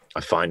there. I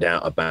find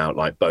out about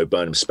like Bo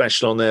Burnham's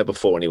special on there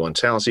before anyone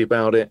tells you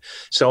about it.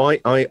 So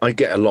I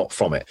get a lot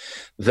from it.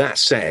 That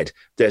said,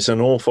 there's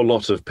an awful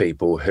lot of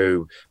people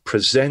who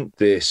present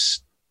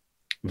this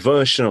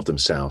version of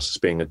themselves as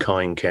being a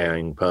kind,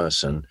 caring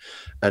person,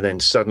 and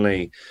then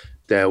suddenly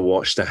they'll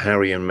watch the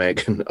Harry and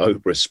Meghan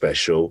Oprah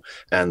special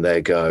and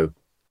they go,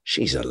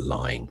 she's a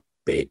lying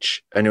bitch.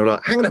 And you're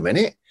like, hang on a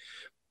minute.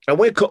 And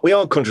we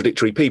are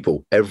contradictory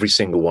people. Every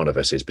single one of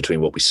us is,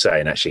 between what we say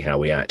and actually how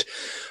we act.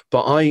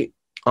 But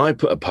I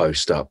put a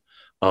post up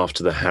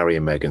after the Harry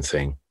and Meghan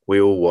thing. We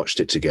all watched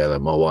it together,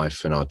 my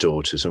wife and our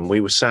daughters, and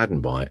we were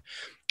saddened by it.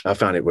 I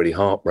found it really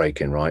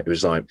heartbreaking, right? It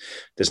was like,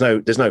 there's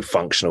no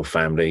functional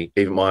family.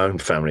 Even my own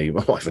family,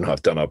 my wife and I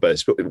have done our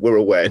best, but we're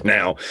aware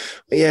now.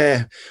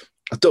 Yeah,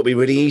 I thought it'd be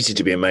really easy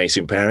to be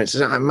amazing parents.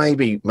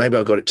 Maybe I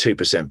got it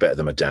 2% better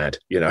than my dad,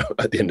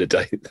 at the end of the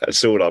day.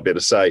 That's all I'll be able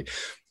to say.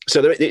 So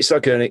it's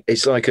like an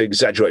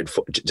exaggerated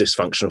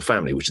dysfunctional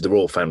family, which the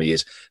royal family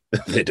is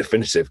the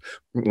definitive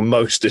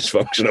most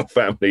dysfunctional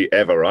family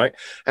ever, right?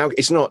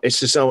 It's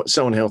just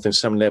so unhealthy on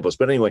some levels.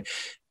 But anyway,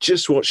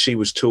 just what she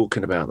was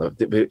talking about,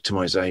 the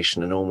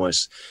victimization and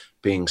almost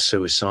being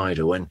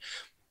suicidal. And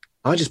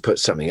I just put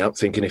something up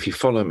thinking, if you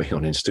follow me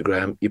on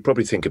Instagram, you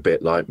probably think a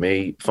bit like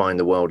me, find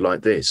the world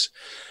like this.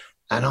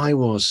 And I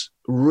was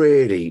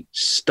really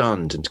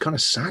stunned and kind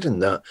of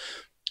saddened that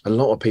a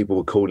lot of people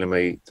were calling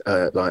me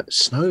like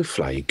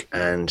snowflake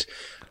and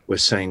were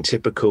saying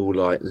typical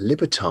like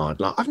libertard.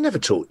 Like, I've never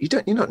taught you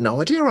not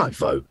no idea I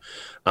vote.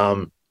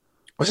 I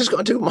just got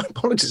to do my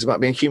politics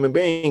about being a human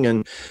being,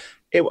 and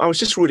I was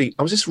just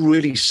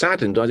really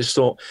saddened. I just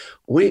thought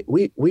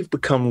we've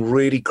become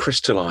really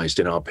crystallized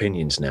in our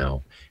opinions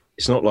now.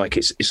 It's not like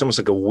it's almost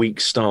like a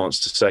weak stance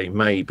to say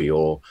maybe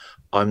or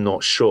I'm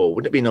not sure.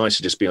 Wouldn't it be nice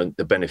to just be on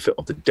the benefit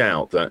of the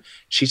doubt that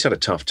she's had a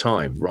tough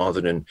time rather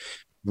than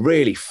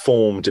really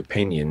formed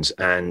opinions?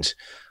 And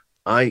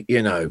I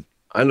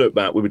look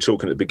back, we were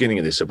talking at the beginning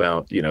of this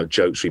about,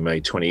 jokes we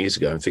made 20 years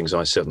ago and things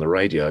I said on the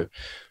radio.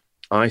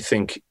 I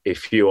think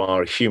if you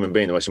are a human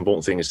being, the most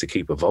important thing is to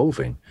keep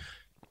evolving.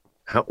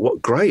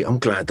 Great. I'm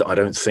glad that I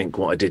don't think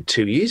what I did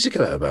 2 years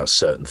ago about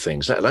certain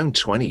things, let alone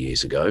 20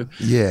 years ago.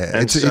 Yeah,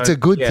 it's a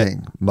good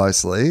thing,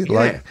 mostly.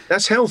 Yeah,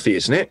 that's healthy,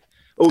 isn't it?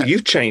 Oh,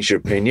 you've changed your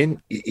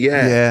opinion.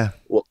 Yeah. Yeah.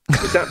 Well,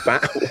 is that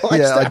bad?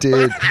 Yeah, I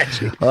did.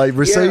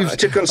 I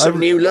took on some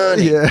new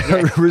learning. Yeah,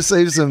 I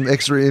received some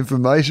extra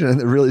information and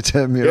it really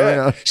turned me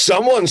around.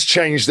 Someone's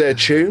changed their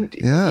tune.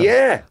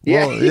 Yeah.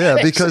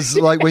 Well, because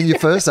like when you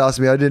first asked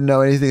me, I didn't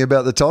know anything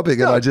about the topic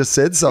and I just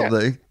said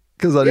something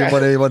because I didn't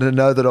want anyone to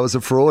know that I was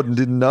a fraud and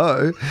didn't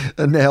know.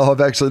 And now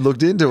I've actually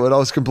looked into it. I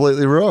was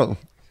completely wrong.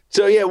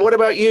 So, what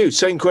about you?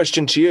 Same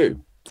question to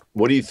you.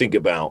 What do you think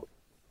about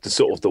the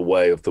sort of the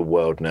way of the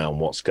world now and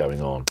what's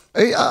going on?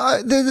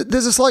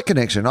 There's a slight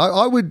connection.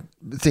 I would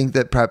think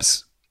that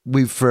perhaps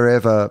we've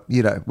forever,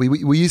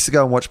 we used to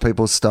go and watch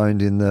people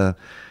stoned in the,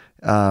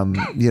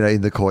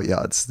 in the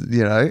courtyards,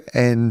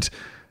 and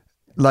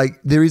like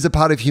there is a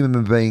part of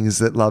human beings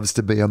that loves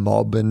to be a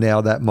mob, and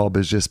now that mob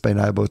has just been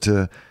able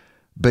to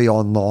be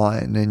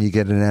online and you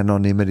get an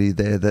anonymity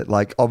there that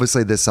like,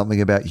 obviously there's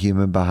something about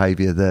human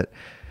behavior that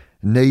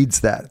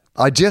needs that.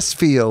 I just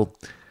feel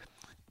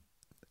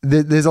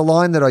there's a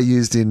line that I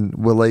used in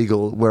We're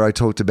Legal where I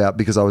talked about,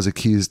 because I was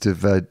accused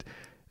of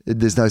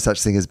there's no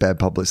such thing as bad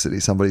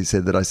publicity. Somebody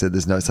said that I said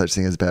there's no such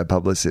thing as bad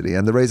publicity.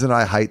 And the reason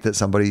I hate that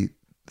somebody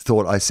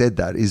thought I said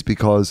that is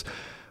because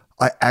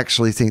I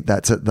actually think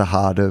that's at the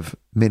heart of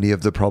many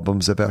of the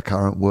problems of our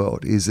current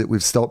world, is that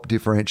we've stopped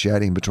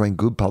differentiating between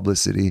good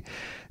publicity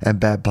and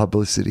bad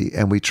publicity,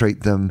 and we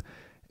treat them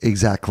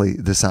exactly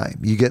the same.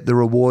 You get the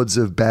rewards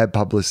of bad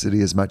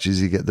publicity as much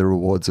as you get the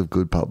rewards of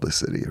good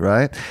publicity,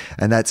 right?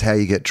 And that's how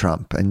you get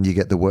Trump, and you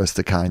get the worst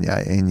of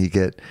Kanye, and you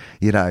get,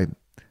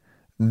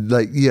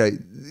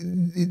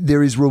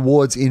 there is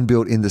rewards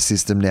inbuilt in the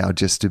system now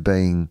just to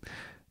being,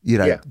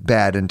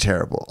 bad and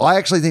terrible. I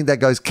actually think that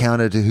goes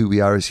counter to who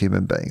we are as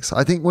human beings.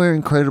 I think we're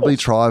incredibly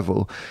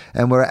tribal,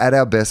 and we're at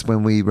our best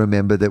when we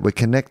remember that we're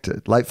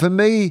connected. Like for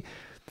me,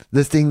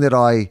 the thing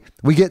that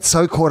we get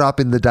so caught up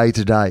in the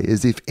day-to-day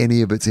as if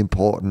any of it's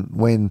important,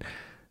 when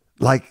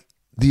like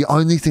the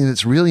only thing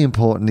that's really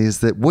important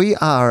is that we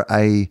are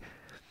I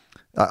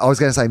was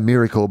going to say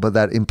miracle, but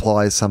that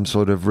implies some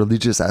sort of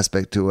religious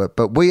aspect to it.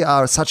 But we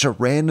are such a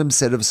random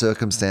set of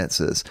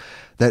circumstances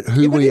that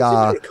we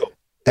are.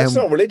 That's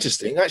not a religious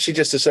thing. Actually,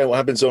 just to say what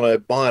happens on a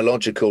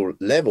biological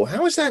level,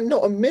 how is that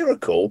not a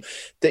miracle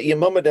that your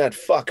mum and dad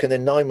fuck and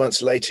then 9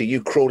 months later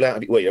you crawl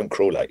out? Well, you don't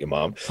crawl out your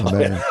mum. Oh,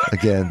 man.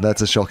 Again,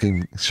 that's a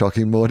shocking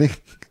morning.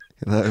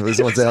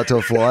 Someone's out to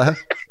a flyer,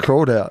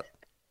 crawled out.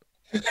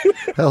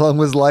 How long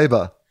was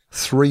labour?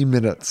 3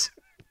 minutes.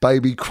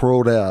 Baby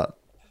crawled out.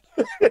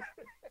 I've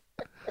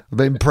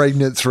been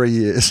pregnant 3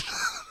 years.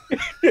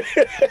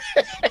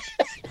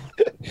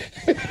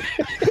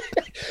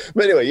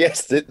 But anyway,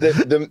 yes,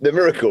 the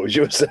miracle, as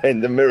you were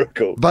saying, the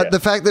miracle. But the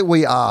fact that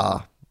we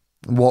are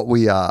what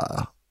we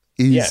are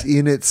is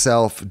in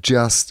itself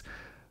just,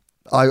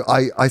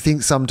 I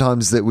think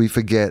sometimes that we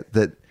forget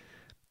that,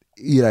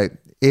 you know,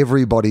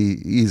 everybody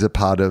is a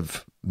part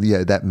of, you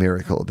know, that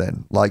miracle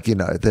then. Like, you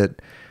know,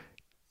 that,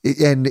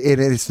 and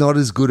it's not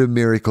as good a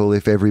miracle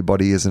if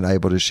everybody isn't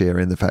able to share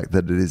in the fact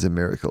that it is a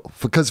miracle.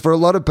 Because for a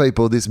lot of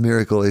people, this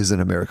miracle isn't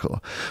a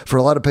miracle. For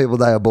a lot of people,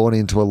 they are born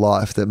into a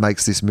life that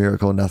makes this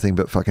miracle nothing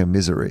but fucking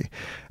misery.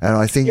 And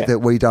I think that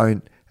we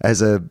don't,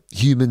 as a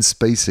human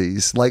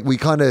species, like we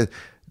kind of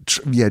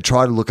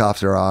try to look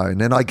after our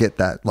own. And I get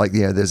that. Like,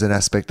 yeah, there's an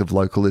aspect of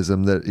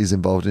localism that is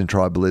involved in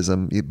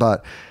tribalism.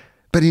 But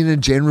in a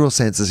general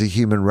sense, as a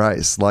human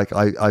race, like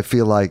I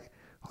feel like,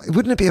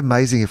 wouldn't it be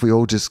amazing if we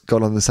all just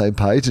got on the same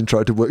page and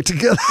tried to work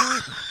together?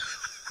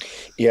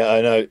 Yeah,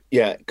 I know.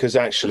 Yeah, because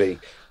actually,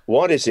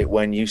 what is it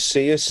when you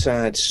see a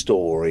sad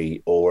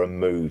story or a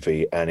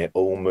movie and it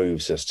all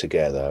moves us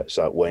together? It's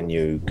like when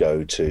you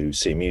go to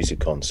see a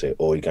music concert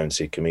or you go and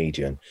see a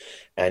comedian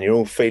and you're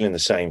all feeling the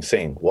same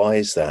thing. Why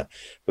is that?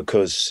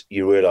 Because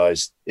you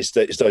realise, it's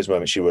those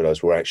moments you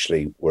realise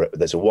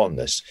there's a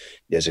oneness,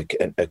 there's a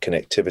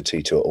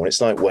connectivity to it. And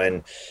it's like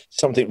when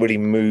something really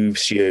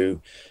moves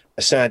you,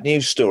 a sad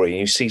news story,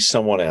 and you see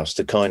someone else,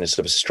 the kindness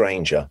of a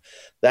stranger,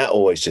 that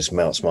always just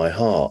melts my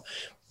heart.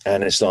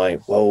 And it's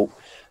like, well,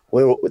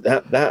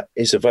 that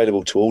is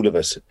available to all of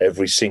us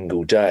every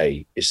single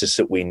day. It's just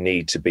that we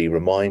need to be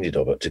reminded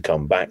of it, to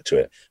come back to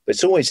it. But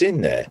it's always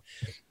in there.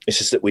 It's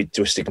just that we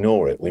just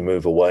ignore it. We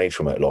move away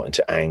from it a lot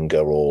into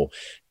anger or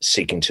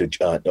seeking to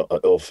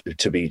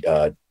be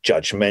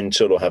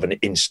judgmental or have an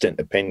instant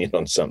opinion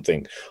on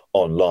something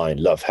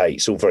online. Love, hate.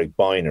 It's all very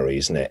binary,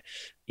 isn't it?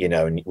 You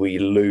know, and we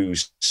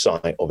lose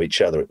sight of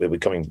each other. We're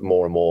becoming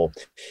more and more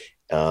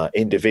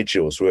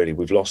individuals, really.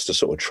 We've lost a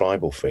sort of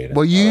tribal feeling.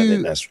 Well,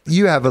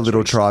 you have a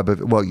little tribe of,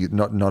 well,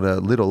 not a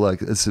little,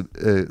 like a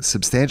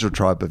substantial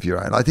tribe of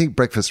your own. I think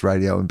Breakfast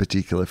Radio in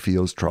particular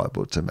feels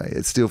tribal to me.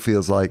 It still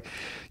feels like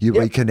you're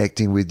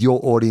reconnecting with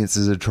your audience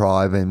as a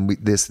tribe, and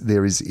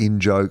there is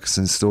in-jokes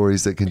and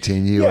stories that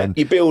continue. Yeah, and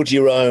you build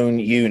your own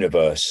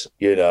universe,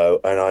 you know,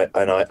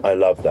 and I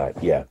love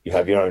that. Yeah, you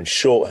have your own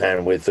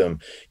shorthand with them.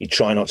 You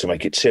try not to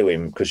make it too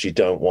in because you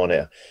don't want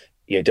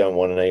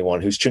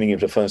anyone who's tuning in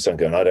for the first time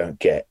going, I don't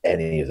get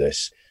any of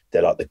this.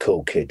 They're like the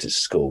cool kids at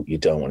school. You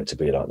don't want it to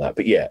be like that.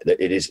 But yeah,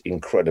 it is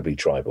incredibly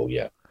tribal,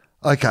 yeah.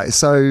 Okay,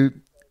 so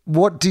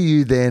what do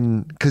you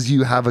then, because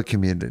you have a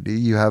community,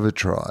 you have a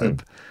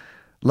tribe,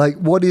 like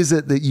what is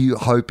it that you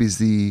hope is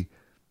the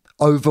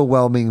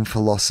overwhelming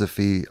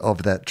philosophy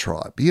of that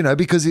tribe? You know,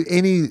 because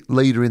any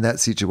leader in that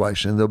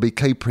situation, there'll be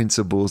key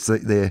principles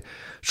that they're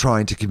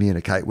trying to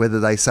communicate, whether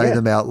they say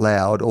them out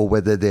loud or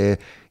whether they're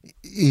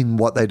in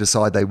what they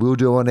decide they will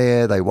do on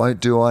air, they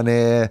won't do on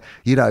air.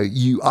 You know,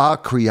 you are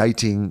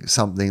creating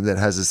something that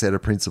has a set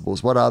of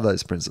principles. What are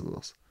those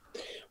principles?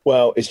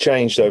 Well, it's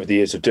changed over the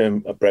years of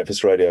doing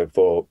Breakfast Radio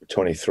for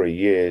 23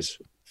 years.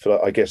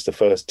 For, I guess, the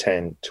first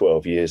 10,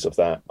 12 years of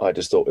that, I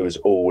just thought it was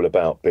all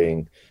about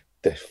being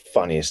the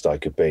funniest I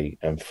could be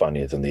and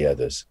funnier than the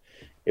others.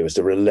 It was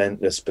the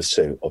relentless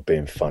pursuit of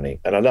being funny.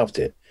 And I loved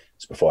it.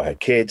 It's before I had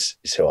kids.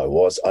 It's who I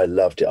was. I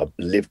loved it. I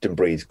lived and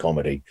breathed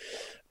comedy.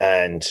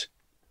 And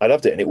I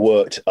loved it. And it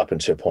worked up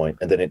until a point,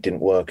 and then it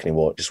didn't work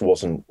anymore. It just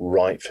wasn't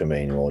right for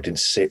me anymore. It didn't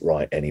sit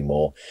right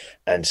anymore.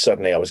 And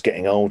suddenly I was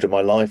getting older.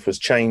 My life was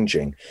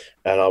changing.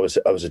 And I was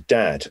a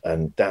dad,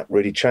 and that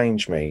really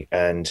changed me.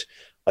 And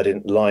I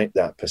didn't like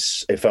that.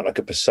 It felt like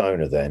a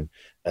persona then.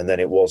 And then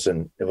it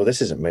wasn't, well,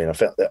 this isn't me. And I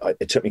felt that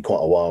it took me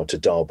quite a while to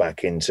dial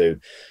back into,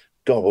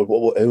 God,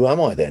 who am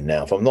I then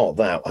now? If I'm not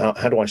that,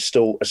 how do I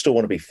still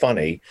want to be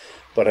funny,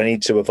 but I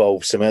need to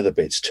evolve some other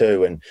bits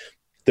too. And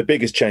the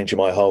biggest change in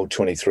my whole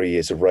 23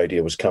 years of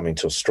radio was coming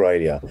to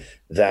Australia.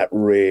 That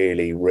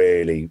really,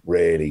 really,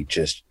 really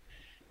just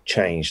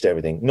changed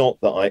everything.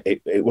 Not that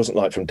it wasn't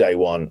like from day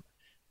one,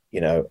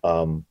 you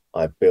know,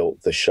 I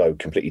built the show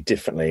completely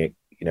differently,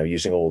 you know,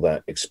 using all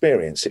that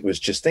experience. It was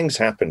just things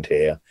happened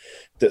here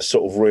that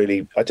sort of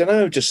really, I don't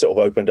know, just sort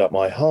of opened up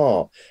my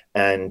heart.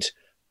 And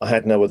I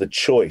had no other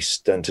choice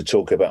than to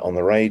talk about on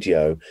the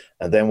radio.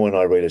 And then when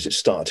I realized it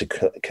started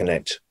to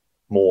connect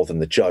more than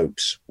the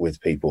jokes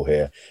with people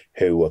here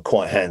who were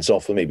quite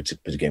hands-off with me to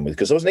begin with,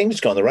 because I was an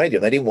English guy on the radio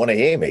and they didn't want to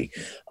hear me.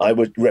 I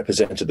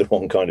represented the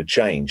wrong kind of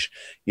change.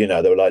 You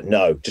know, they were like,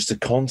 no, just the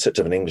concept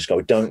of an English guy.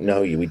 We don't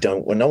know you.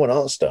 No one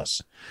asked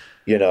us,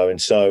 you know. And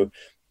so,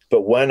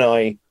 but when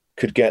I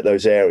could get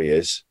those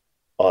areas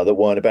that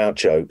weren't about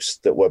jokes,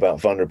 that were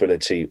about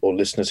vulnerability or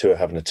listeners who are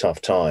having a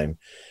tough time,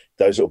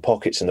 those little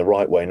pockets in the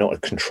right way, not a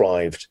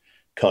contrived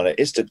kind of,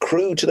 it's the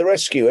crew to the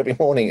rescue every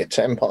morning at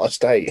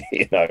 8:10,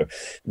 you know,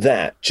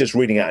 that just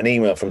reading out an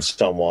email from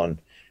someone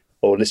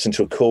or listening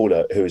to a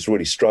caller who is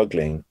really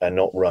struggling and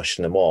not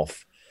rushing them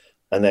off.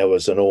 And there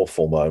was an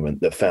awful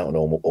moment that felt an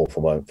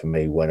awful moment for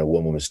me when a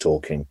woman was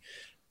talking,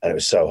 and it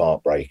was so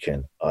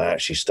heartbreaking. I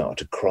actually started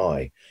to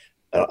cry.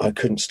 And I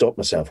couldn't stop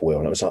myself, Will.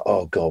 And I was like,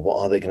 oh God, what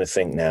are they going to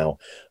think now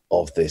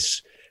of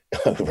this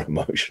over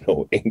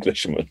emotional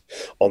Englishman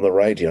on the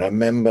radio? And I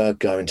remember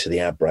going to the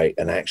ad break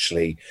and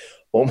actually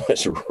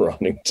almost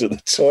running to the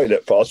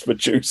toilet past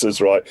producers,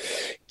 right,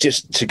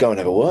 just to go and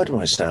have a word with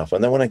myself.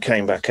 And then when I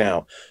came back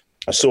out,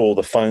 I saw all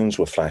the phones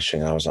were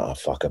flashing. I was like, oh,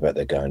 fuck, I bet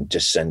they're going,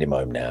 just send him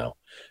home now,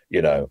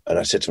 And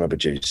I said to my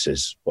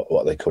producers, what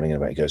are they calling it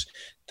about? He goes,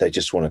 they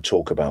just want to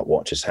talk about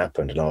what just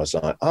happened. And I was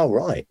like, oh,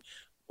 right.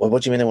 Well,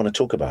 what do you mean they want to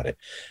talk about it?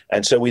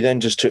 And so we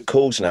then just took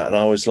calls now. And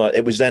I was like,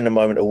 it was then a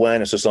moment of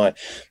awareness. I was like,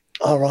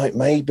 all right,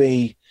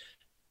 maybe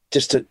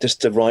just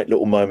the right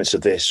little moments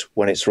of this,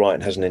 when it's right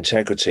and has an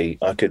integrity,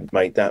 I could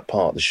make that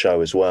part of the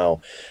show as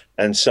well.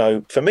 And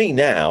so for me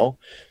now,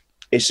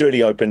 it's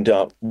really opened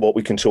up what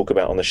we can talk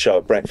about on the show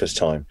at breakfast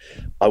time.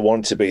 I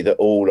want to be that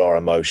all our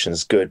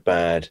emotions, good,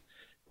 bad,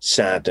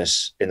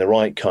 sadness, in the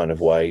right kind of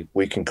way,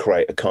 we can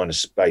create a kind of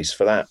space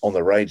for that on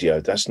the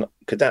radio.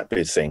 Could that be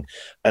a thing?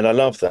 And I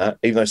love that,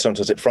 even though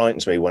sometimes it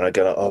frightens me when I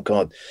go, oh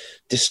God,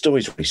 this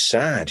story's really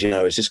sad.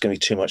 Is this going to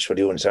be too much for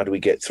the audience? How do we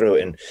get through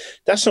it? And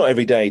that's not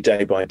every day,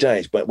 day by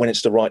day, but when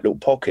it's the right little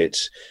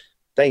pockets,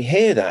 they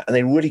hear that and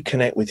they really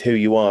connect with who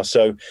you are.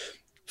 So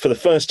for the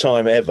first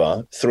time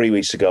ever, 3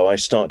 weeks ago, I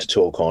started to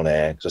talk on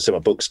air because I said my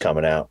book's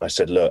coming out. I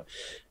said, look,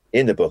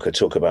 in the book, I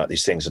talk about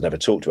these things I'd never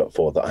talked about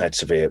before, that I had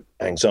severe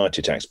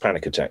anxiety attacks,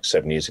 panic attacks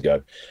 7 years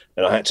ago.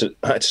 And I had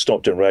to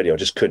stop doing radio. I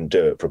just couldn't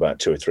do it for about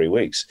 2 or 3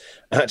 weeks.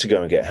 I had to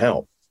go and get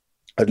help.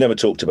 I'd never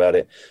talked about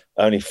it.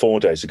 Only 4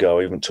 days ago,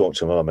 I even talked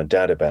to my mum and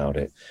dad about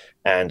it.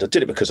 And I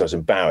did it because I was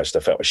embarrassed.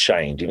 I felt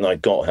ashamed. Even though I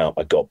got help,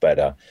 I got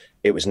better.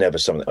 It was never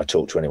something I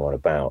talked to anyone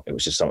about. It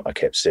was just something I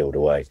kept sealed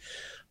away.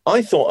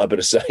 I thought I'd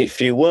better say a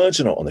few words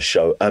or not on the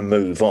show and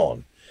move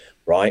on,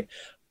 right?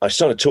 I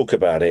started to talk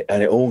about it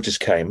and it all just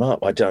came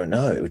up. I don't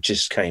know. It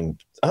just came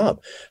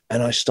up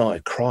and I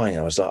started crying.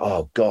 I was like,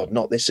 oh God,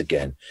 not this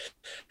again.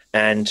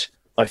 And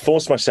I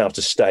forced myself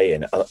to stay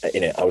in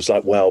it. I was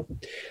like, well,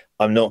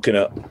 I'm not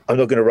gonna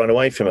run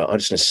away from it. I'm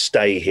just gonna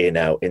stay here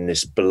now in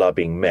this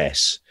blubbing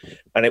mess.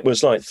 And it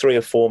was like 3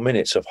 or 4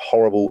 minutes of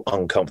horrible,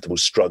 uncomfortable,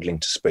 struggling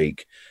to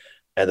speak.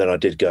 And then I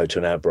did go to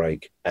an ad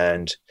break.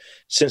 And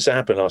since that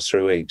happened last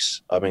 3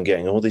 weeks, I've been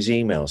getting all these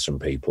emails from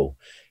people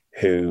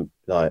who,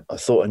 like, I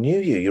thought I knew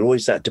you. You're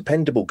always that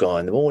dependable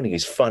guy in the morning.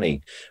 He's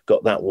funny,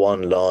 got that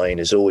one line,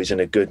 is always in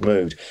a good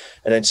mood.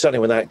 And then suddenly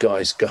when that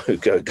guy's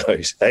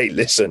goes, hey,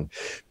 listen,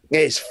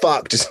 it's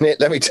fucked, isn't it?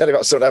 Let me tell you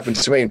about something happened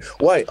to me.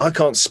 Wait, I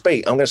can't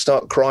speak. I'm going to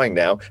start crying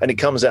now. And it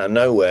comes out of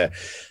nowhere.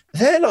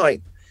 They're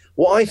like,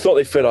 what I thought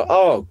they'd feel like,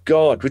 oh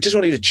God, we just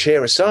want you to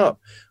cheer us up.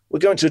 We're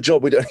going to a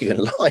job we don't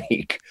even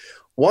like.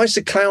 Why is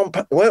the clown?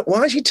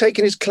 Why is he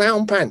taking his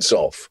clown pants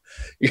off?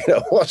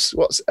 What's?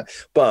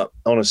 But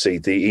honestly,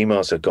 the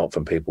emails I got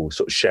from people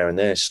sort of sharing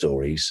their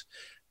stories,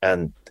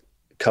 and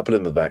a couple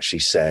of them have actually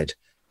said,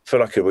 "I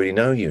feel like I really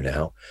know you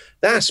now."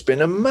 That's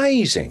been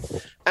amazing,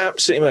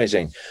 absolutely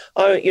amazing.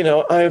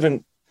 I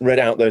haven't read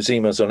out those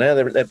emails on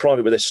air; they're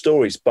private with their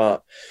stories,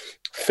 but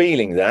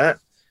feeling that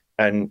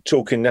and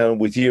talking now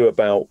with you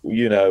about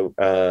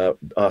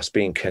us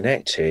being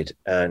connected,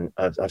 and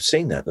I've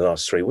seen that the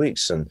last 3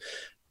 weeks, and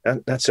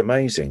that's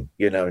amazing,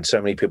 and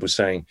so many people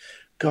saying,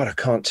 God, I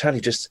can't tell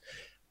you,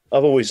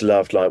 I've always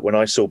loved, like, when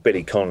I saw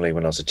Billy Connolly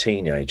when I was a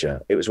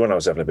teenager, it was when I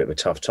was having a bit of a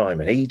tough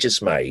time, and he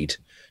just made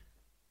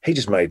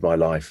my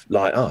life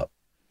light up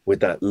with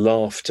that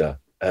laughter,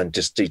 and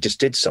he just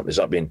did something.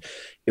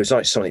 It was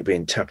like something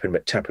being tapping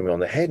me on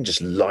the head and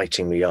just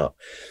lighting me up.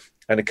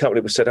 And a couple of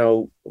people said,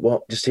 oh,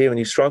 well, just hearing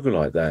you struggle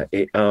like that,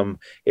 it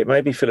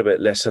made me feel a bit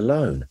less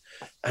alone.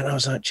 And I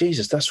was like,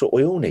 Jesus, that's what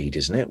we all need,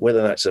 isn't it?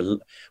 Whether that's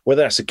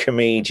a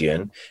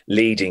comedian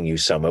leading you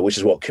somewhere, which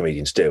is what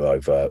comedians do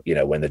over,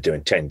 when they're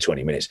doing 10,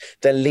 20 minutes,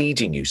 they're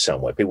leading you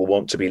somewhere. People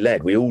want to be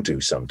led. We all do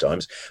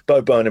sometimes.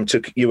 Bo Burnham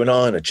took you and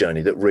I on a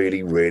journey that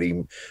really,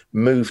 really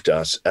moved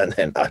us and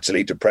then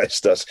utterly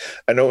depressed us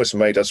and almost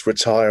made us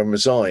retire and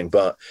resign.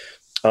 But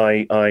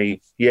I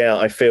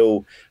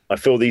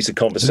feel these are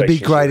conversations.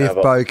 It'd be great if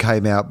Bo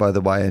came out, by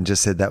the way, and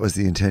just said that was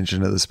the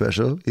intention of the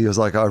special. He was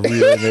like, I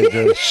really need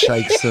to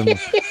shake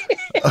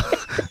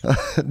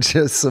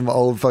some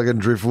old fucking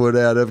driftwood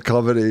out of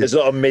comedy. There's a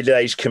lot of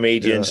middle-aged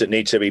comedians that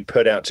need to be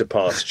put out to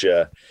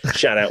pasture.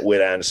 Shout out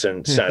Will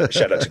Anderson. Shout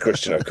out to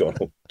Christian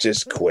O'Connell.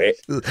 Just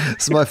quit.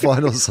 It's my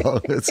final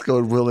song. It's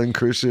called Will and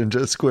Christian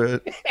Just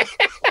Quit.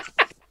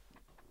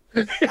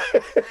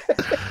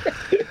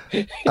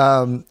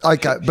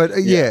 Okay, but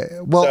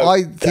well, so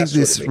I think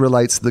this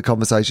relates to the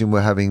conversation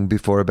we're having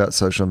before about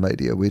social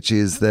media, which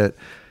is that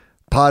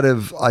part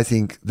of, I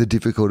think, the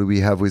difficulty we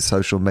have with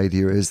social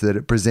media is that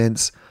it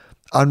presents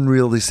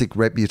unrealistic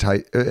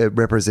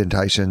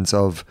representations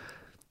of,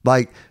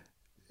 like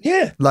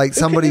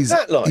somebody's,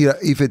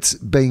 if it's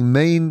being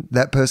mean,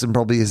 that person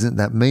probably isn't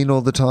that mean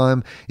all the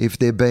time. If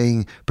they're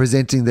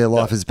presenting their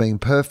life as being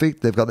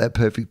perfect, they've got that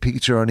perfect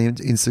picture on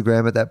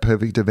Instagram at that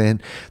perfect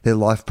event, their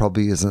life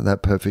probably isn't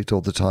that perfect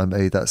all the time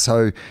either.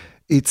 So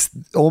it's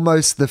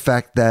almost the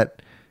fact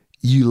that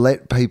you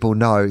let people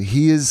know,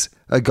 here's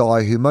a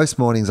guy who most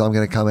mornings I'm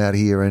going to come out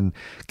here and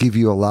give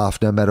you a laugh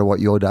no matter what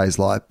your day's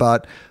like.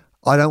 But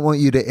I don't want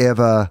you to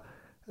ever,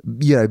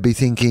 be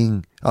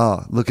thinking,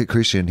 oh, look at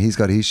Christian, he's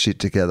got his shit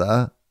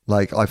together.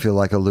 Like, I feel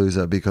like a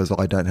loser because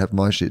I don't have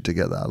my shit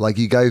together. Like,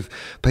 you gave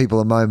people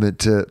a moment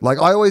to, like,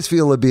 I always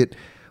feel a bit,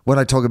 when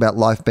I talk about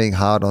life being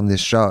hard on this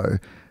show,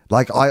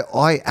 like,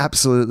 I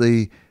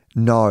absolutely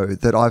know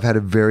that I've had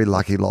a very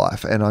lucky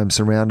life and I'm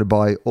surrounded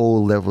by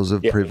all levels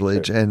of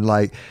privilege. And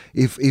like,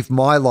 if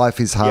my life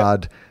is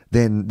hard,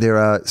 then there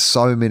are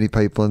so many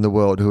people in the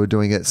world who are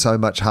doing it so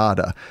much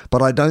harder.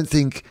 But I don't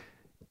think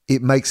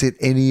it makes it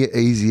any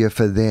easier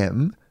for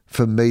them,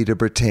 for me to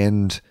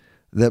pretend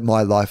that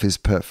my life is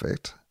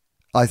perfect.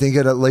 I think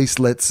it at least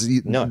lets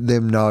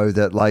them know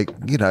that, like,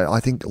 I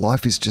think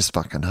life is just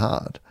fucking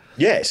hard.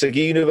 Yeah, it's a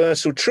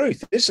universal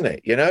truth, isn't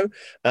it?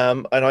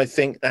 And I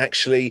think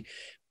actually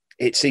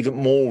it's even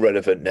more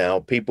relevant now.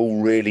 I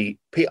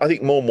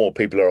think more and more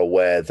people are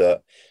aware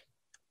that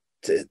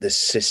the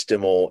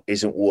system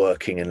isn't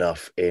working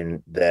enough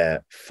in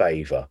their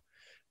favour,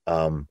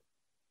 but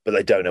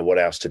they don't know what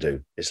else to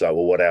do. It's like,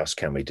 well, what else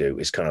can we do?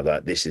 It's kind of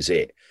like, this is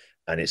it.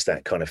 And it's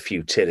that kind of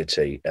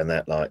futility and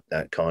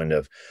that kind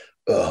of,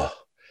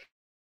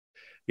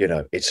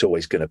 it's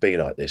always going to be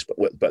like this.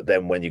 But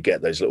then when you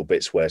get those little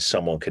bits where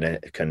someone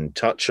can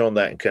touch on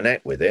that and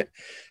connect with it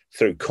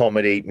through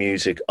comedy,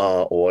 music,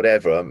 art, or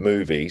whatever,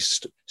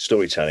 movies,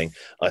 storytelling,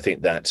 I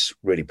think that's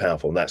really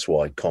powerful. And that's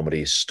why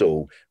comedy is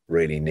still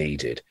really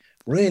needed.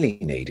 Really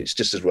needed. It's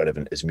just as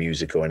relevant as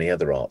music or any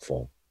other art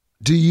form.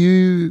 Do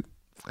you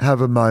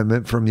have a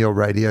moment from your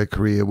radio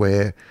career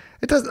where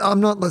I'm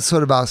not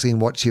sort of asking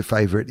what's your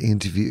favorite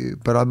interview,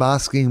 but I'm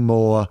asking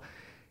more,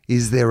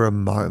 is there a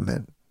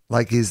moment?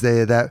 Like, is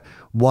there that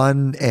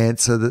one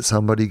answer that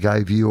somebody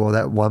gave you or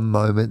that one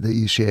moment that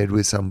you shared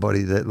with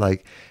somebody that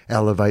like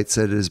elevates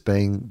it as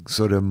being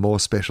sort of more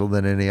special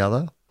than any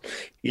other?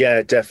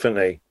 Yeah,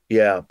 definitely.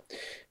 Yeah.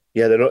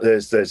 Yeah,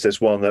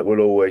 there's one that will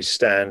always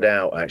stand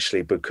out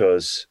actually,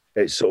 because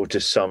it sort of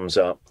just sums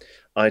up,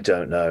 I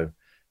don't know,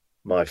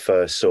 my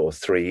first sort of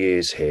 3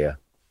 years here.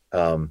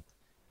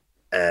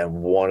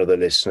 And one of the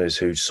listeners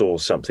who saw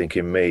something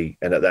in me,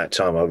 and at that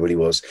time I really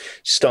was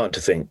starting to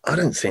think, I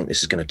don't think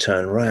this is going to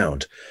turn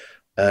around.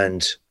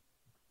 And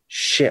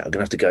shit, I'm going to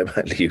have to go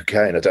back to the UK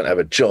and I don't have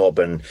a job.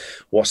 And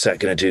what's that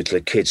going to do to the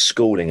kids'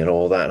 schooling and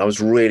all that? And I was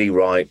really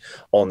right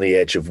on the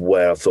edge of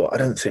where I thought, I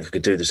don't think I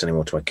could do this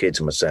anymore to my kids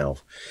and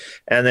myself.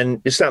 And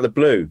then it's out of the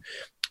blue,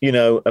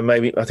 and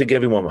maybe I think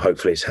everyone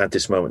hopefully has had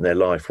this moment in their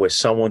life where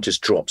someone just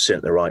drops in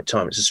at the right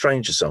time. It's a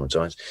stranger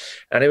sometimes.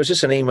 And it was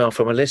just an email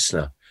from a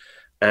listener.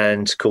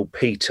 And called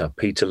Peter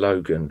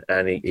Logan,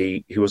 and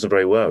he wasn't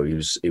very well. He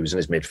was in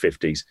his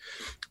mid-50s,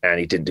 and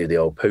he didn't do the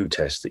old poo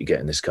test that you get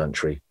in this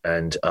country.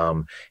 And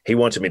he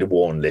wanted me to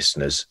warn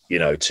listeners,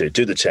 to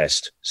do the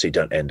test so you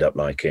don't end up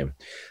like him.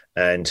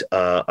 And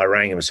I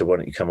rang him and said, "Why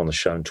don't you come on the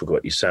show and talk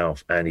about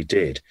yourself?" And he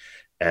did.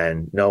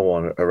 And no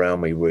one around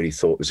me really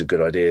thought it was a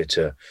good idea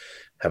to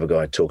have a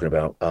guy talking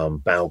about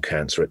bowel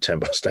cancer at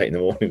 8:10 in the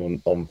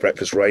morning on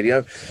breakfast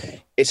radio.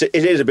 It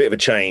is a bit of a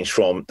change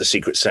from The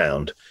Secret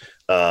Sound.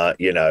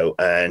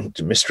 And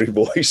Mystery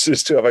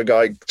Voices, to have a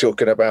guy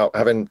talking about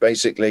having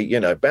basically,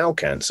 bowel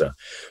cancer.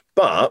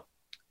 But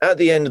at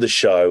the end of the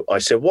show, I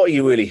said, "What are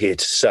you really here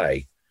to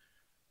say?"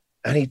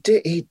 And he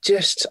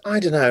just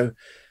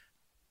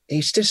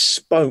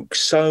spoke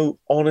so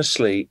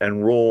honestly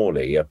and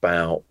rawly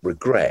about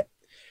regret.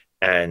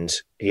 And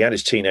he had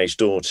his teenage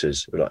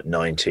daughters, who were like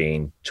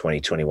 19,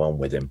 20, 21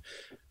 with him.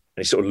 And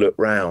he sort of looked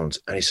round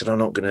and he said, I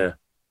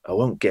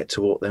won't get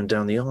to walk them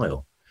down the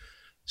aisle.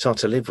 It's hard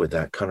to live with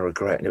that kind of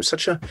regret. And it was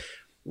such a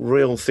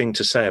real thing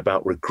to say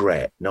about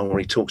regret. No one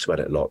really talks about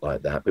it a lot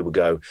like that. People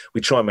go,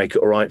 we try and make it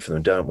all right for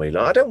them, don't we?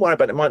 Like, I don't worry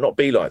about it. It might not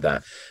be like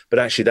that. But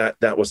actually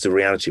that was the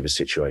reality of the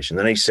situation.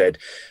 Then he said,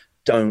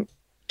 don't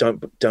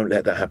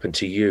let that happen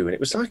to you. And it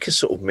was like a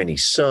sort of mini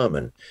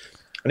sermon.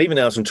 And even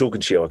now as I'm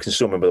talking to you, I can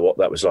still remember what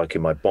that was like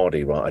in my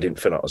body, right? I didn't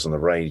feel like I was on the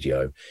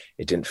radio.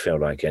 It didn't feel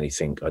like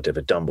anything I'd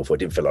ever done before. It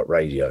didn't feel like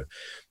radio.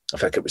 I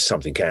felt like it was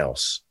something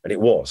else. And it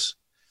was.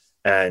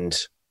 And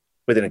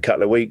within a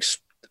couple of weeks,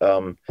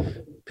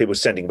 people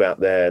sending about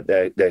their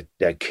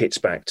kits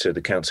back to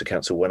the council.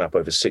 Council went up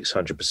over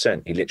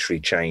 600%. He literally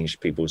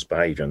changed people's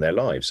behaviour and their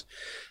lives.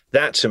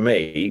 That to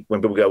me,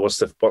 when people go,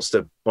 what's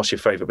your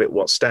favourite bit?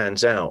 What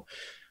stands out?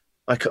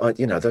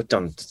 They've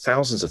done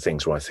thousands of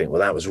things where I think, well,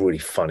 that was really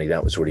funny,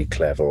 that was really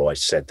clever, or I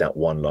said that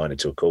one line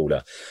into a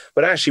caller.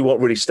 But actually what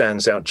really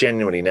stands out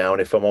genuinely now,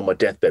 and if I'm on my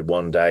deathbed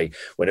one day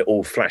when it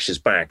all flashes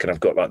back and I've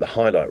got like the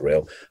highlight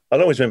reel,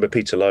 I'll always remember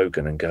Peter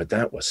Logan and go,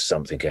 that was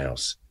something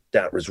else.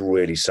 That was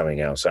really something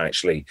else.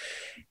 Actually,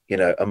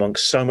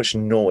 amongst so much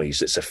noise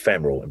that's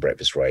ephemeral in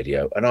breakfast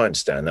radio, and I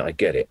understand that, I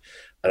get it.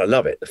 And I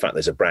love it. The fact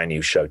there's a brand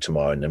new show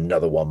tomorrow and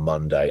another one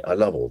Monday. I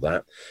love all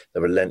that,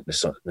 the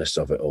relentlessness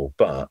of it all.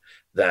 But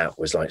that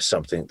was like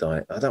something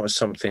that was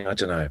something, I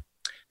don't know,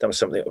 that was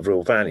something of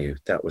real value.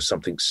 That was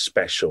something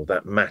special,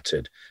 that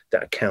mattered,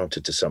 that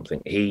accounted to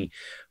something. He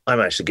I'm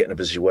actually getting a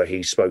position where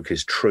he spoke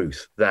his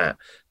truth. That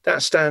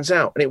stands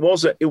out. And it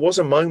was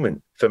a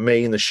moment for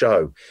me in the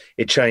show.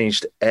 It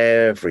changed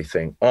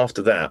everything.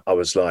 After that, I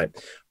was like,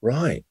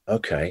 right,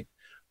 okay.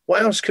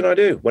 What else can I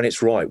do when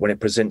it's right, when it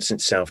presents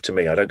itself to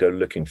me? I don't go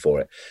looking for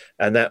it.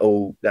 And that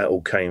all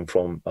came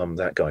from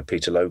that guy,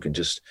 Peter Logan,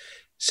 just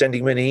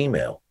sending me an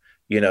email,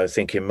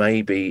 thinking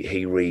maybe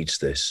he reads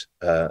this.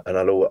 And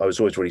I was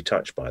always really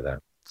touched by that.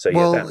 So,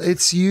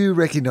 it's you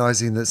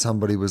recognizing that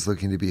somebody was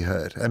looking to be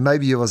heard. And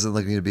maybe you wasn't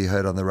looking to be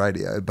heard on the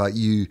radio, but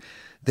you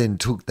then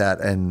took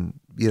that and,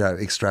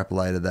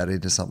 extrapolated that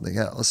into something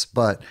else.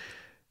 But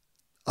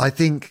I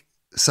think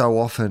so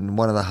often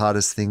one of the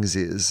hardest things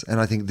is,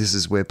 and I think this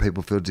is where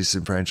people feel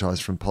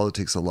disenfranchised from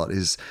politics a lot,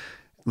 is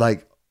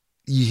like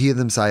you hear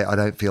them say, I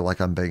don't feel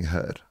like I'm being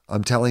heard.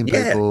 I'm telling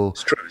people,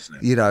 it's true,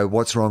 isn't it?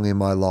 What's wrong in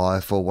my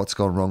life or what's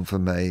gone wrong for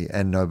me,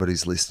 and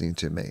nobody's listening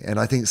to me. And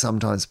I think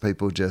sometimes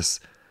people just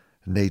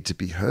need to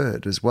be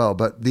heard as well.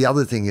 But the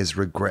other thing is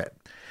regret.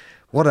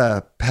 What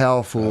a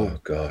powerful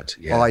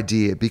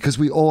idea, because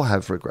we all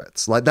have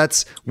regrets. Like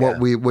that's what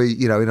we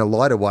in a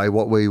lighter way,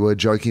 what we were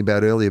joking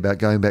about earlier about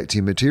going back to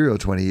your material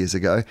 20 years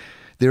ago.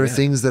 There are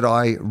things that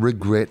I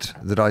regret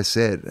that I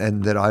said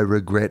and that I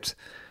regret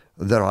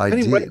that I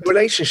did.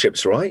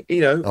 Relationships, right?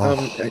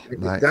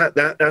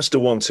 That's the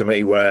one to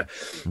me where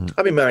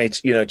I've been married,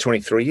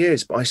 23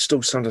 years, but I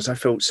still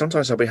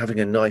sometimes I'll be having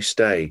a nice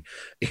day.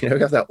 You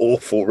have that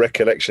awful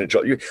recollection.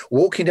 You're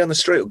walking down the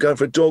street or going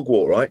for a dog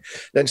walk, right?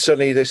 Then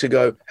suddenly they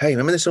go, hey,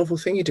 remember this awful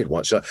thing you did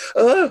once? Like,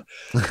 oh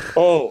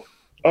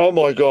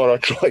my God, I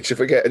tried to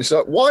forget. And it's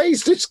like, why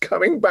is this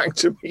coming back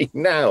to me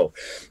now?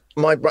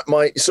 My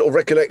sort of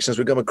recollections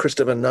become a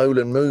Christopher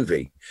Nolan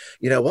movie.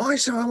 Why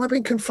am I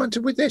being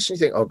confronted with this? And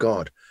you think, oh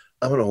God,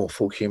 I'm an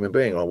awful human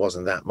being. I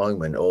wasn't that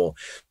moment. Or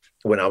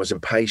when I was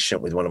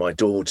impatient with one of my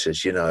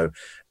daughters, and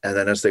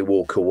then as they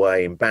walk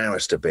away,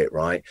 embarrassed a bit,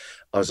 right?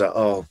 I was like,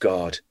 oh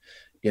God,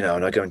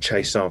 and I go and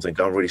chase something.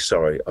 I'm really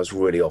sorry. I was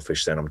really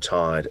offish then. I'm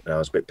tired. And I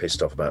was a bit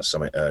pissed off about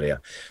something earlier.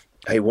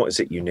 Hey, what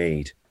is it you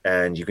need?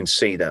 And you can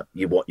see that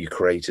what you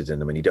created in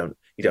them, and you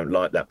don't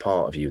like that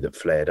part of you that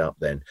flared up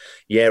then.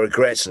 Yeah,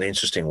 regret's an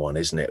interesting one,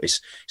 isn't it?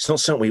 It's not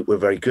something we're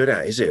very good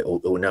at, is it?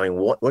 Or knowing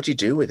what do you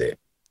do with it?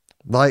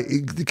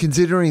 Like,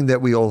 considering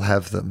that we all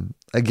have them,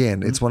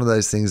 again, it's one of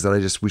those things that I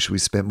just wish we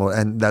spent more,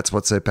 and that's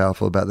what's so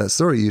powerful about that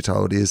story you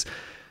told is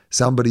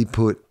somebody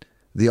put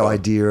the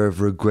idea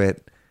of regret,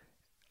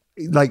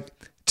 like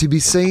to be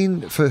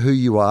seen for who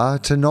you are,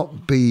 to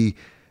not be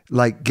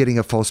like getting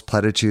a false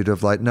platitude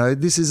of like, no,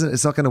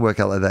 it's not going to work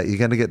out like that. You're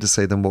going to get to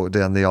see them walk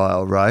down the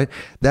aisle, right?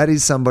 That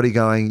is somebody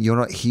going, you're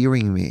not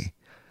hearing me.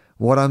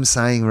 What I'm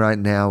saying right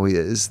now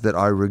is that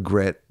I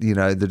regret,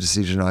 the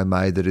decision I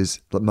made that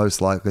is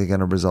most likely going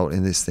to result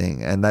in this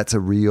thing. And that's a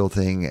real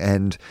thing.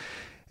 And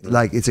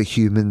like, it's a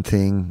human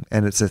thing.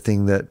 And it's a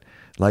thing that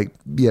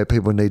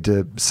people need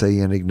to see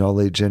and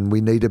acknowledge. And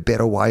we need a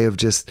better way of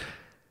just,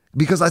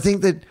 because I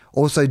think that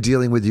also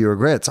dealing with your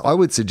regrets, I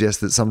would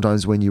suggest that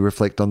sometimes when you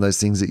reflect on those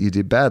things that you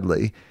did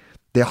badly,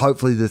 they're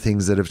hopefully the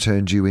things that have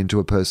turned you into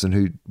a person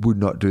who would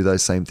not do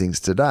those same things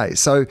today.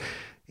 So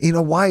in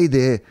a way,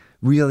 they're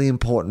really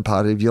important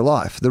part of your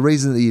life. The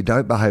reason that you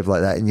don't behave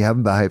like that and you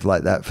haven't behaved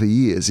like that for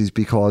years is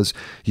because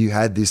you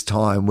had this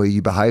time where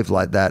you behaved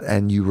like that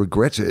and you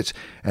regret it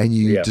and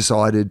you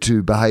decided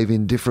to behave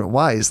in different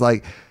ways.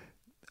 Like,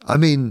 I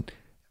mean,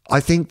 I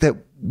think that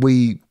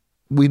we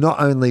not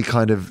only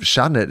kind of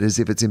shun it as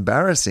if it's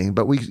embarrassing,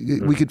 but we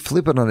could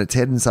flip it on its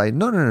head and say,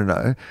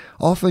 no.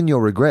 Often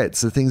your regrets,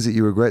 the things that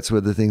you regret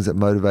were the things that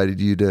motivated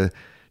you to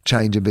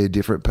change and be a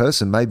different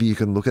person. Maybe you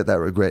can look at that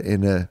regret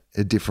in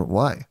a different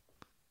way.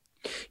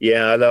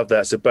 Yeah, I love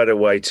that. It's a better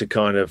way to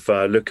kind of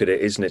look at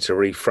it, isn't it? To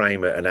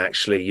reframe it, and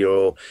actually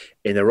you're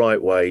in the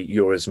right way.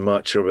 You're as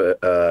much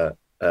of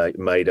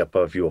made up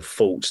of your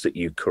faults that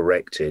you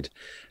corrected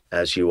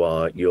as you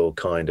are your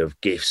kind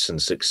of gifts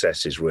and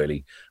successes,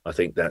 really. I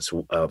think that's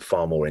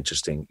far more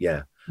interesting.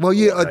 Yeah. Well,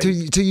 yeah,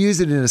 to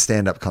use it in a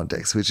stand-up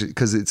context,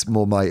 because it's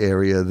more my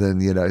area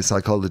than,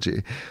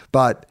 psychology.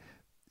 But,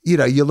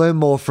 you learn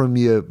more from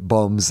your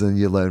bombs than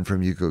you learn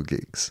from your good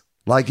gigs.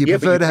 Like you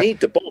prefer to need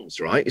the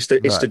bombs, right? It's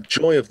the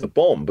joy of the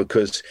bomb,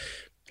 because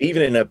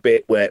even in a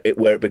bit where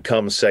it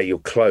becomes, say, your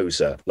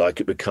closer,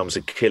 like it becomes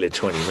a killer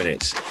 20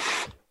 minutes,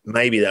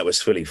 maybe that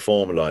was fully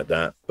formed like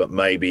that, but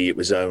maybe it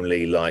was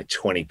only like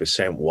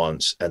 20%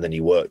 once, and then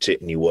you worked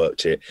it and you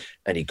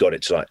got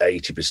it to like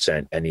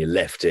 80%, and you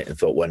left it and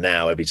thought, well,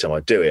 now every time I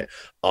do it,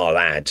 I'll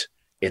add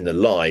in the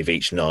live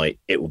each night,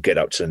 it will get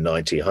up to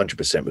 90,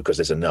 100% because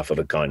there's enough of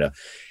a kind of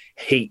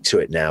heat to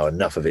it now,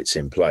 enough of it's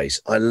in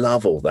place. I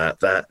love all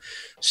that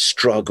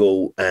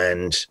struggle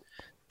and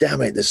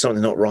damn it, there's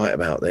something not right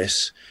about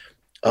this.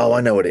 Oh,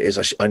 I know what it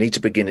is. I need to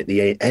begin at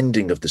the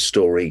ending of the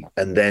story,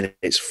 and then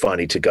it's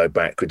funny to go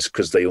backwards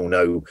because they all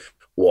know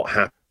what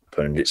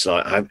happened. It's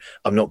like,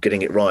 I'm not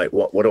getting it right.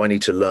 What do I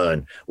need to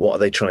learn? What are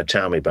they trying to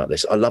tell me about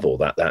this? I love all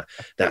that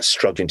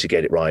struggling to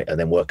get it right and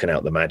then working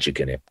out the magic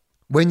in it.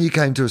 When you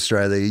came to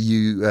Australia,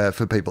 you,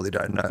 for people who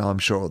don't know, I'm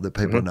sure that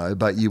people know,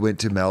 but you went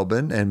to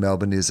Melbourne, and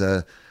Melbourne is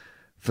a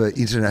for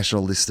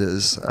international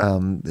listeners,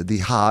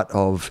 the heart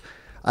of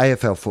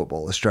AFL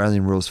football,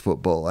 Australian rules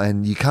football,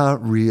 and you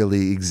can't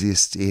really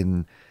exist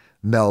in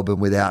Melbourne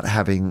without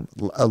having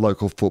a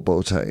local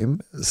football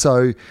team.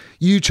 So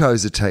you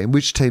chose a team.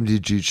 Which team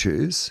did you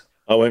choose?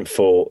 I went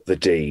for the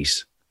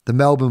D's. The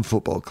Melbourne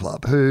Football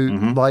Club,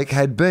 who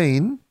had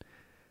been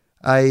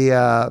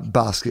a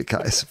basket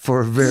case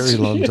for a very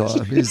long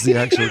time, is the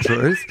actual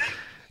truth.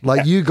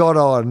 You got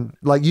on,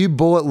 you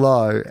bought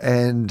low,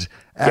 and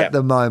at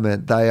the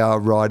moment they are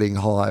riding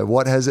high.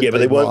 What has it been? Yeah, but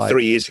they weren't like?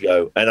 3 years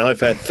ago. And I've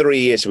had 3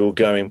 years of all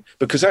going,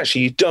 because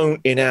actually you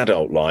don't in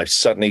adult life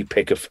suddenly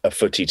pick a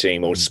footy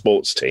team or a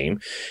sports team.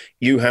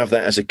 You have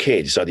that as a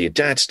kid. It's either your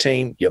dad's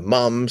team, your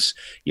mum's,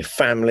 your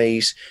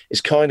family's.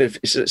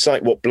 It's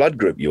like what blood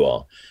group you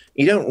are.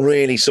 You don't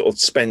really sort of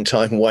spend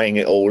time weighing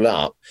it all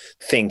up,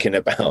 thinking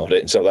about it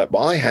and so that. But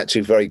I had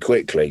to very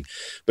quickly,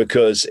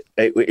 because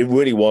it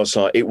really was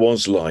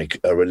like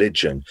a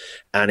religion,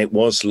 and it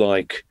was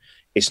like,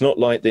 it's not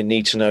like they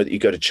need to know that you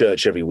go to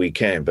church every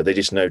weekend, but they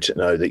just know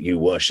that you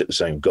worship the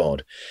same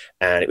God.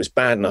 And it was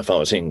bad enough I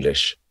was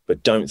English,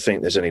 but don't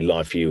think there's any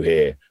life for you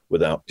here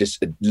without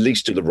just at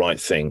least do the right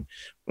thing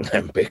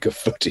and pick a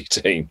footy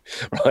team,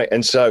 right?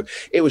 And so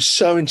it was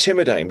so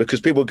intimidating,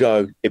 because people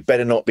go, it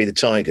better not be the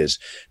Tigers.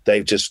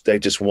 They've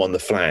just won the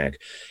flag.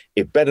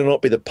 It better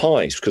not be the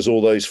Pies, because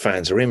all those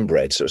fans are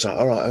inbred. So it's like,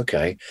 all right,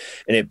 okay.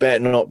 And it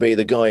better not be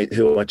the guy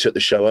who I took the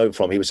show over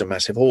from. He was a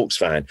massive Hawks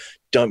fan.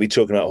 Don't be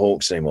talking about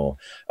Hawks anymore.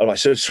 All right,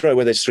 so straight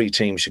away there's 3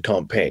 teams you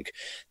can't pick.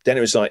 Then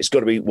it was like, it's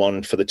got to be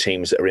one for the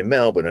teams that are in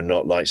Melbourne and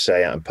not, like,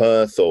 say, out in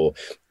Perth or,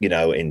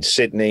 in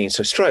Sydney.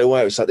 So straight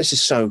away it was like, this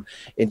is so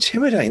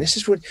intimidating. This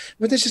is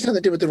nothing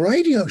to do with the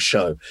radio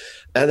show.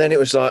 And then it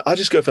was like, I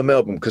just go for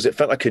Melbourne, because it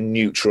felt like a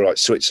neutral, like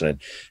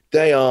Switzerland.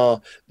 They are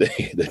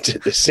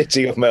the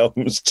city of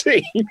Melbourne's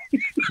team.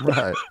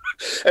 Right.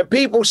 And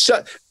people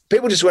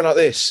just went like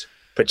this.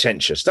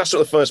 Pretentious. That's what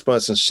the first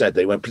person said.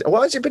 They went,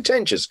 why is it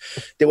pretentious?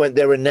 They went,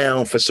 they're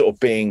renowned for sort of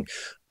being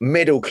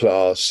middle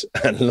class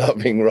and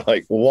loving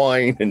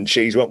wine and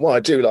cheese. Well, I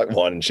do like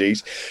wine and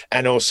cheese.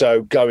 And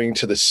also going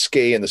to the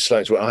ski and the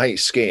slopes. Well, I hate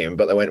skiing,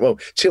 but they went, well,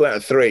 2 out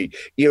of 3.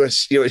 You're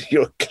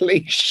a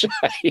cliche.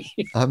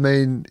 I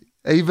mean,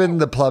 even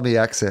the Plummy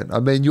accent. I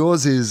mean,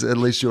 yours is at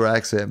least your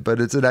accent,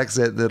 but it's an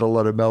accent that a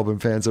lot of Melbourne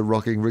fans are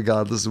rocking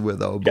regardless of where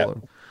they were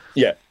born.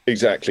 Yeah,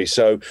 exactly.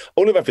 So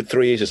all of that for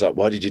 3 years is like,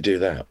 why did you do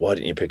that? Why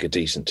didn't you pick a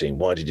decent team?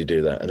 Why did you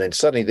do that? And then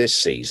suddenly this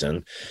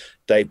season,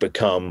 they've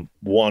become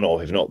one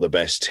of, if not the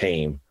best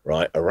team,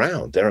 right,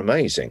 around. They're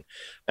amazing.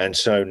 And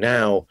so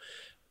now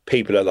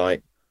people are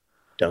like,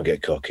 don't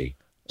get cocky.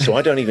 So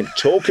I don't even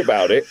talk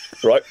about it,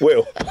 right,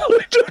 Will?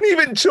 I don't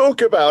even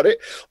talk about it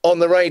on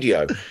the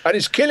radio. And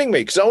it's killing me,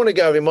 because I want to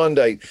go every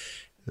Monday.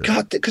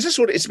 God, because that's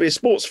what it is to be a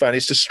sports fan,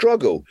 is to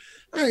struggle.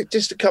 Right,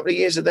 just a couple of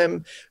years of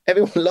them,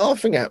 everyone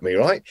laughing at me,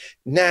 right?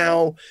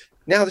 Now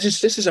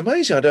this is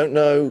amazing. I don't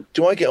know.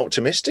 Do I get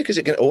optimistic? Is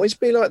it going to always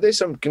be like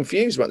this? I'm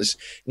confused about this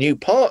new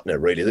partner,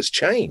 really, that's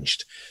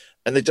changed.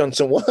 And they've done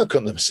some work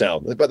on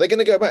themselves. But they're going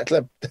to go back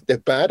to their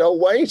bad old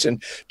ways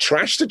and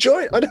trash the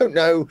joint. I don't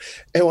know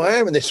who I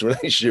am in this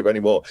relationship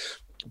anymore.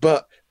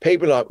 But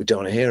people are like, we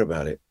don't want to hear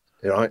about it.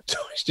 Right?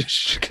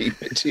 Just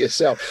keep it to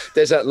yourself.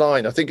 There's that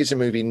line. I think it's a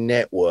movie,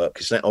 Network.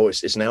 It's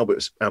an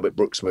Albert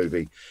Brooks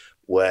movie,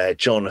 where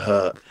John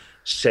Hurt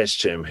says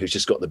to him, who's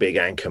just got the big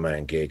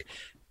Anchorman gig,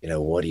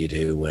 what do you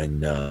do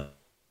when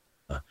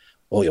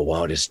all your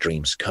wildest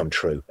dreams come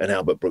true? And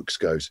Albert Brooks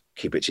goes,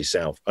 keep it to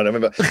yourself. And I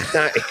remember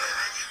that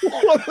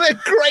one of the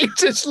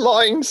greatest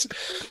lines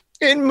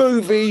in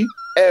movie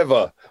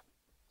ever.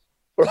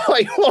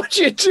 Right? What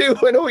do you do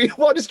when all your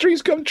wildest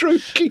dreams come true?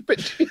 Keep it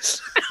to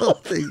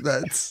yourself. I think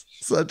that's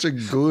such a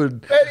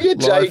good your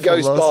day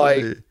goes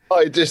philosophy. by.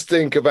 I just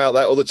think about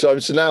that all the time.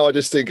 So now I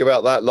just think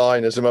about that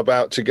line as I'm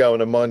about to go on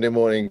a Monday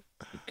morning.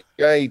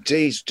 Hey,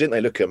 geez, didn't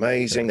they look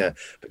amazing?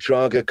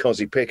 Petraga,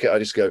 Cosy Pickett. I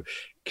just go,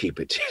 keep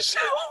it to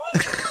yourself.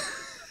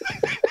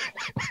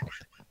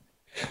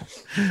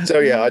 So,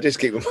 yeah, I just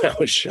keep my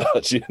mouth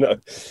shut,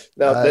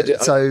 Now,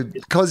 so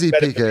Cosy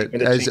Pickett,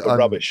 as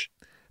rubbish.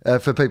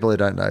 For people who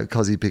don't know,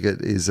 Cosy Pickett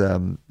is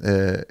an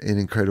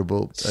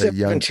incredible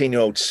young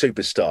 17-year-old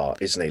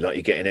superstar, isn't he? Like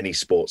you get in any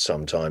sport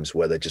sometimes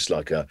where they're just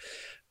like a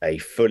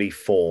fully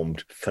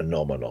formed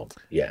phenomenon.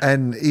 Yeah.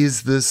 And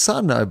is the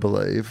son, I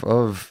believe,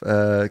 of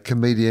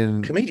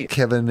comedian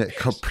Kevin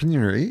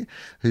Coprinary,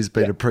 who's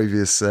been a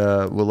previous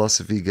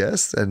Willosophy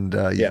guest. And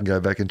you can go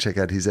back and check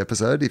out his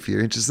episode if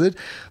you're interested.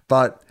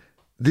 But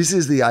this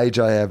is the age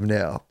I have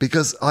now,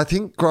 because I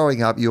think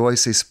growing up, you always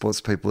see sports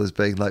people as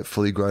being like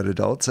fully grown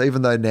adults,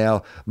 even though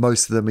now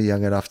most of them are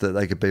young enough that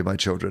they could be my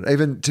children.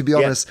 Even, to be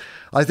honest,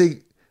 I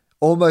think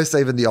almost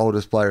even the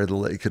oldest player in the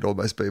league could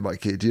almost be my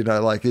kid.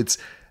 It's...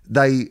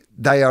 They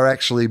are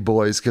actually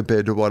boys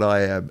compared to what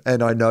I am.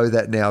 And I know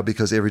that now,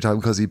 because every time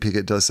Cosy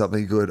Pickett does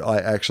something good, I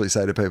actually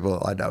say to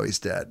people, I know his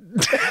dad.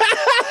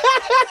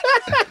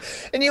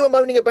 And you were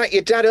moaning about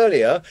your dad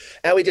earlier,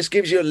 how he just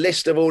gives you a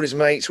list of all his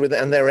mates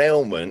and their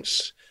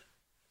ailments.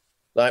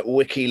 like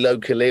wiki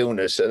local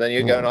illness, and then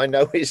you're going, I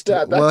know his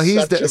dad. That's well,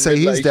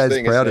 his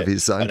dad's proud of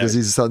his son because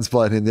his son's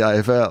playing in the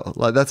AFL.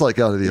 Like that's like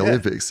going to the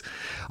Olympics.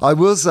 I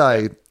will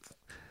say,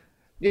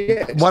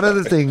 one of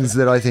the things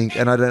that I think,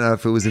 and I don't know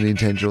if it was an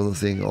intentional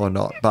thing or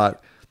not,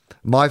 but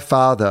my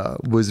father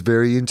was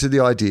very into the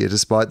idea,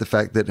 despite the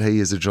fact that he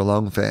is a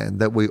Geelong fan,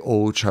 that we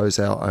all chose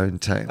our own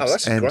teams. Oh,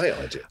 that's a great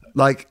idea.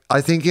 Like,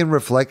 I think in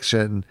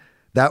reflection,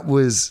 that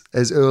was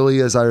as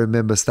early as I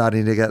remember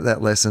starting to get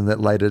that lesson that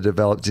later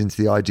developed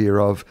into the idea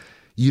of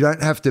you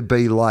don't have to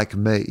be like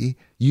me.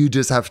 You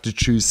just have to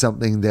choose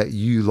something that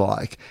you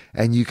like,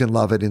 and you can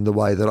love it in the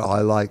way that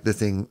I like the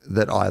thing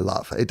that I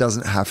love. It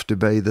doesn't have to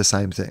be the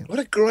same thing. What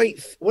a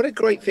great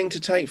thing to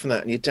take from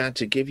that, and your dad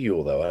to give you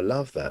all, though. I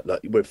love that.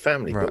 Like, we're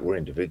family, but we're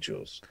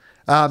individuals.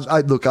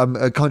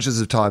 I'm conscious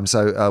of time,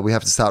 so we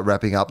have to start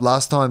wrapping up.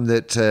 Last time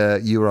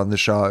that you were on the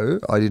show,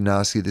 I didn't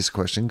ask you this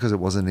question because it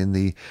wasn't in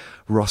the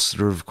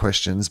roster of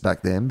questions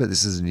back then, but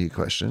this is a new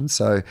question.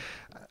 So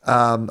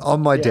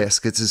on my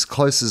desk, it's as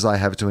close as I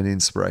have to an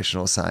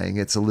inspirational saying.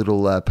 It's a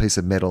little piece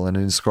of metal, and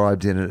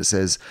inscribed in it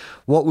says,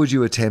 what would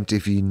you attempt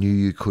if you knew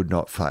you could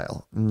not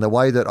fail? And the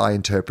way that I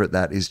interpret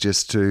that is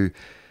just to,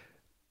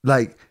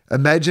 like,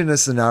 imagine a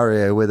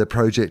scenario where the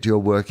project you're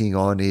working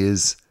on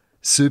is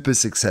super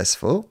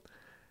successful.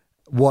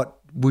 What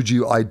would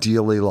you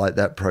ideally like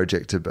that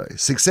project to be?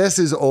 Success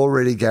is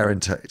already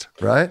guaranteed,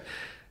 right?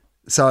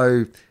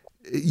 So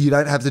you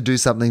don't have to do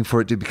something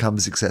for it to become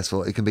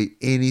successful. It can be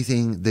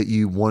anything that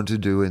you want to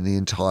do in the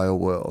entire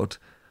world.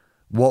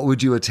 What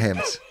would you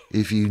attempt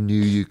if you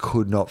knew you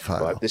could not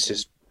fail? Right, this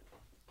is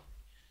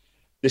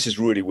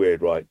really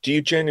weird, right? Do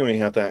you genuinely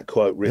have that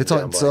quote written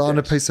It's on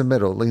a piece of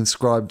metal,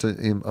 inscribed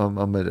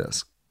on my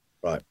desk.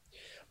 Right.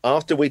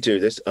 After we do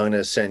this, I'm going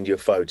to send you a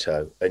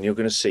photo, and you're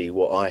going to see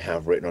what I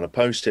have written on a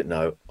Post-it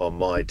note on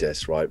my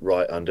desk,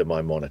 right under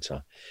my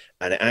monitor.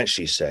 And it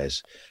actually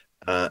says,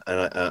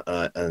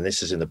 and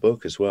this is in the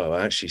book as well, it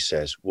actually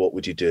says, what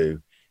would you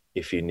do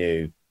if you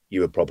knew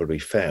you would probably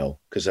fail?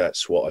 Because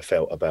that's what I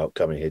felt about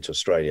coming here to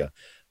Australia.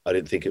 I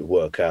didn't think it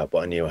would work out, but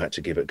I knew I had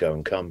to give it a go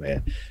and come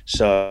here.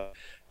 So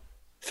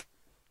for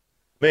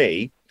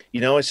me,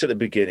 I said at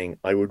the beginning,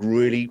 I would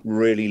really,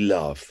 really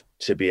love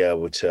to be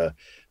able to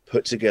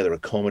put together a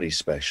comedy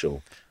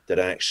special that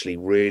actually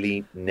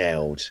really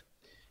nailed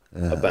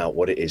about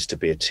what it is to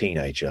be a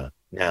teenager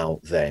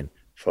then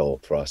for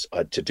us.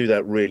 To do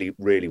that really,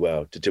 really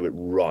well, to do it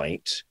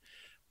right,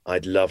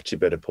 I'd love to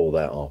be able to pull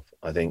that off.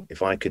 I think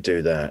if I could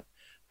do that,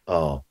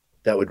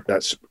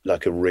 that's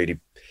like a really,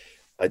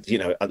 at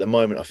the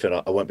moment I feel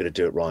like I won't be able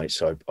to do it right,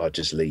 so I'll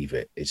just leave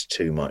it. It's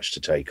too much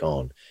to take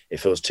on. It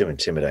feels too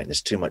intimidating.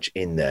 There's too much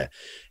in there.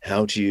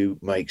 How do you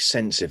make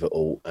sense of it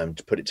all and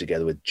to put it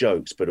together with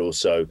jokes, but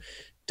also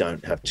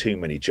don't have too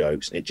many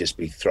jokes and it just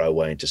be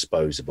throwaway and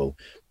disposable?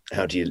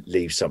 How do you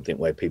leave something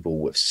where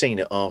people have seen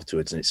it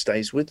afterwards and it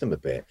stays with them a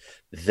bit?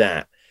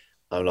 That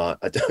I'm like,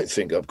 I don't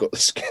think I've got the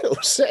skill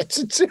set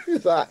to do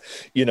that,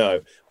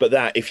 but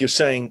that if you're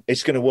saying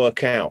it's going to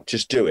work out,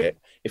 just do it.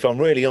 If I'm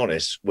really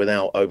honest,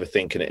 without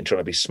overthinking it and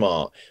trying to be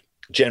smart,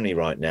 generally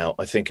right now,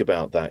 I think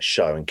about that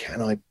show and can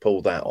I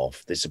pull that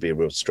off? This would be a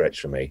real stretch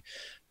for me.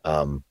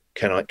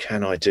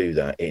 Can I do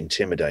that? It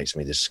intimidates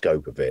me, the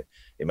scope of it.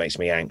 It makes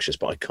me anxious,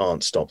 but I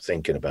can't stop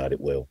thinking about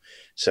it, Will.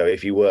 So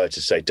if you were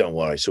to say, don't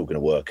worry, it's all going to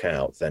work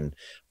out, then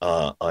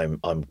I'm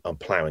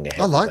ploughing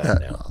ahead. I like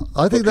that. Now.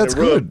 I think that's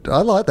good.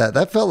 I like that.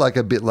 That felt like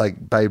a bit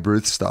like Babe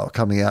Ruth style,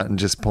 coming out and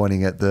just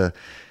pointing at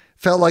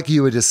felt like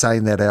you were just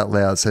saying that out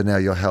loud, so now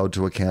you're held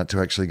to account to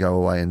actually go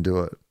away and do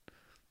it.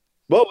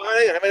 Well,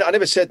 I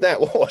never said that.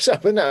 What's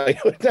happened now?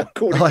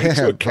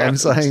 I'm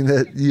saying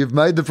that you've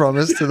made the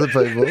promise to the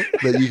people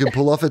that you can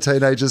pull off a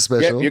teenager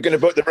special. Yep, you're going to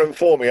book the room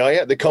for me, are you?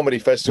 At the comedy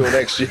festival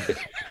next year.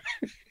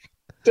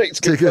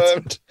 Tickets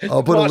confirmed.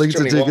 I'll put a link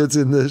to tickets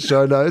in the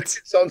show notes.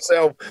 It's on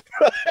sale.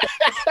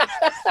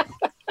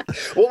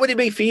 What would it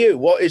be for you?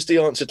 What is the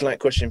answer to that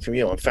question from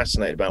you? I'm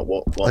fascinated about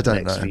what I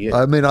don't next know. for you.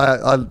 I mean, I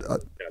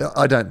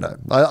don't know.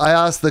 I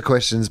ask the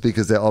questions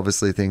because they're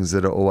obviously things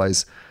that are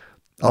always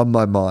on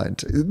my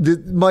mind.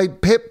 My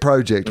pet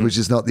project, which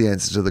is not the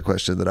answer to the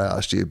question that I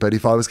asked you, but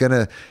if I was going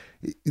to,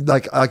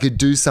 I could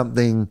do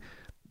something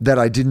that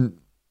I didn't,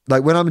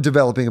 when I'm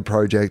developing a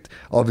project,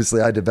 obviously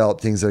I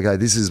develop things, okay,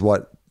 this is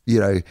what,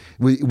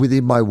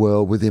 within my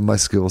world, within my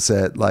skill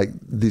set,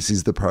 this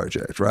is the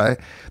project, right?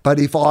 But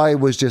if I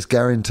was just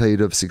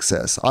guaranteed of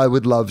success, I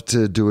would love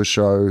to do a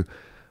show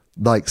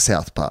like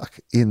South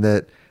Park, in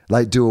that,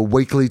 do a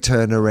weekly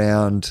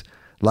turnaround,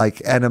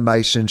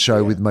 animation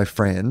show with my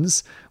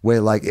friends,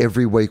 where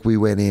every week we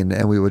went in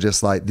and we were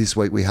just this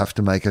week we have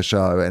to make a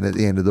show, and at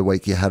the end of the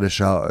week you had a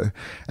show,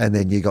 and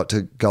then you got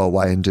to go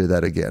away and do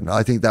that again.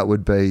 I think that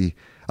would be,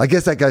 I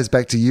guess that goes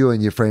back to you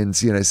and your friends,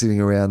 sitting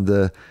around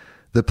the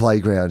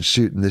playground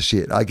shooting the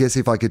shit. I guess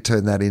if I could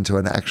turn that into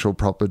an actual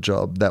proper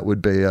job, that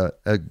would be a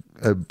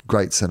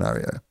great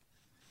scenario.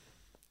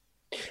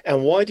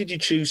 And why did you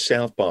choose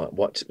South Park?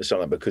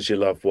 Because you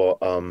love what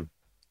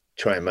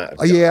Trey and Matt.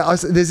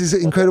 There's this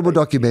incredible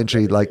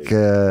documentary about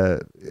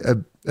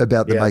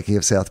the making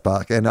of South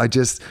Park, and I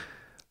just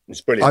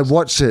It's I brilliant.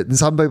 watched it, and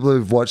some people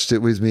who've watched it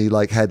with me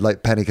like had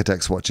like panic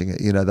attacks watching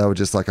it. You know, they were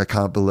just like, I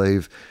can't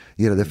believe,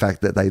 you know, the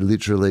fact that they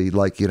literally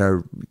like, you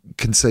know,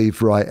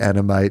 conceive, write,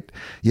 animate,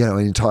 you know,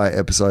 an entire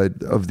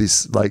episode of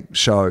this like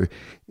show.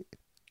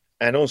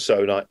 And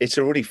also, like, it's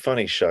a really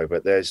funny show,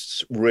 but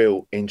there's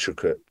real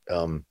intricate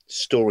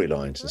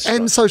storylines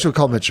And social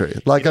commentary.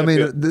 Like, You know,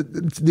 I mean,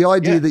 the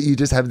idea Yeah. that you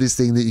just have this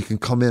thing that you can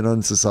comment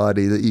on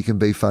society, that you can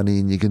be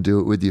funny and you can do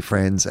it with your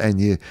friends, and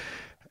you,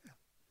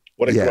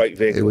 what a yeah, great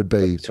vehicle it would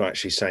be to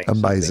actually say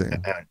amazing.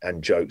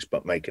 and jokes,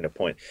 but making a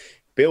point.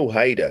 Bill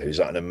Hader, who's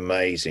like an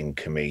amazing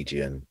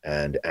comedian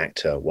and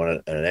actor,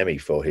 won an Emmy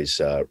for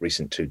his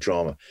recent 2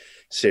 drama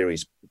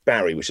series,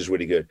 Barry, which is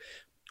really good.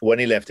 When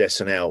he left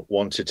SNL,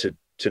 wanted to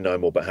know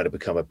more about how to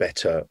become a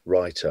better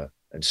writer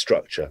and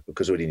structure,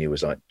 because all he knew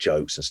was like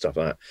jokes and stuff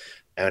like that,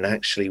 and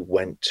actually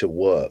went to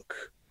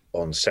work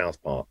on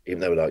South Park, even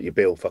though they were like, you're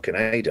Bill fucking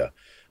Hader.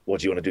 What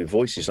do you want to do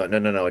voices? He's like,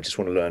 no, I just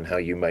want to learn how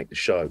you make the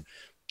show.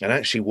 And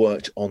actually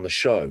worked on the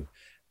show,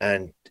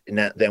 and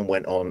then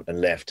went on and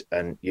left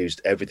and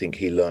used everything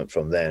he learned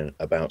from then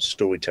about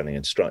storytelling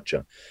and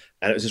structure.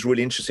 And it was just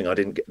really interesting.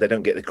 They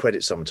don't get the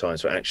credit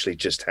sometimes for actually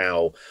just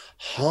how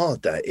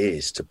hard that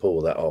is to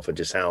pull that off, and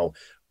just how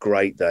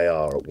great they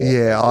are at what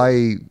Yeah,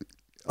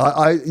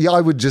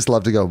 I would just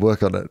love to go and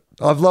work on it.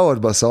 I've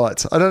lowered my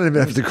sights. I don't even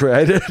have to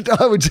create it.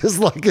 I would just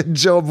like a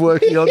job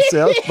working on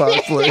South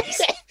Park,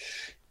 please.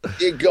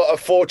 You got a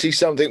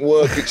 40-something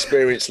work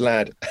experience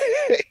lad.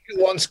 He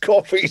wants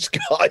coffees,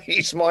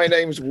 guys. My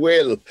name's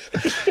Will.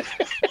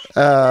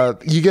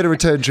 You get a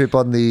return trip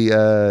on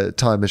the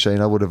time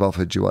machine. I would have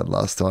offered you one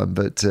last time,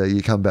 but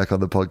you come back on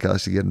the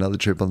podcast, you get another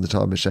trip on the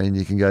time machine.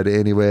 You can go to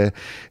anywhere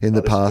in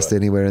the past,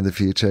 anywhere in the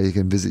future. You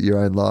can visit your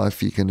own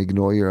life. You can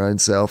ignore your own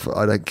self.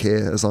 I don't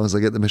care, as long as I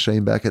get the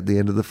machine back at the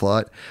end of the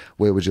flight.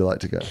 Where would you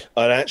like to go?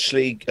 I'm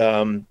actually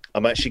going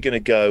to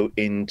go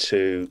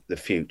into the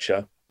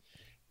future,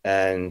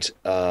 and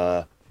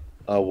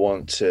I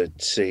want to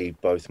see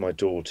both my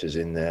daughters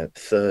in their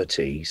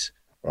 30s,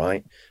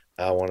 right?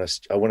 I want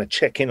to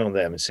check in on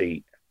them and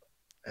see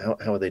how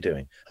are they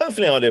doing.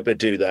 Hopefully I'll be able to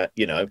do that,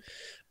 you know,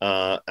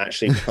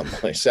 actually by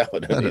myself. I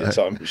don't need a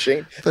time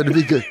machine. But it'd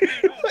be good.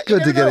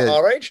 Good to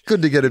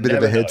get a bit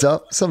of a heads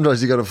up.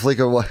 Sometimes you got to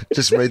flicker away,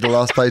 just read the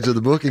last page of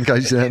the book in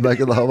case you don't make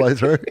it the whole way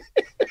through.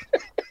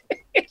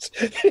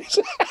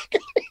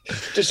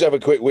 Just have a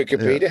quick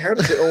Wikipedia. How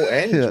does it all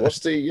end? Yeah. What's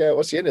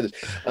the end of this?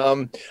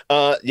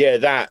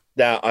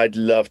 That I'd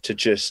love to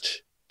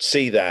just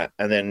see that,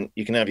 and then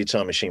you can have your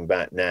time machine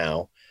back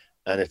now.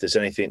 And if there's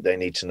anything they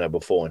need to know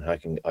before, and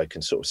I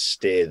can sort of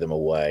steer them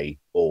away,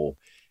 or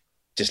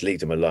just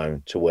leave them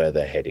alone to where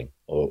they're heading,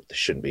 or they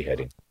shouldn't be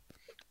heading,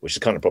 which is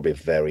kind of probably a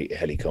very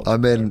helicopter. I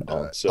mean,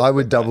 answer. I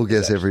would double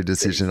guess every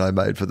decision I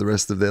made for the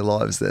rest of their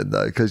lives then,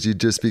 though, because you'd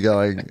just be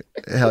going,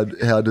 how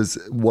does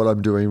what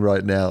I'm doing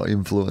right now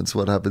influence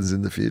what happens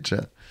in the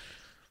future?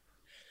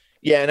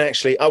 Yeah, and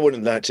actually, I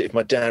wouldn't like it if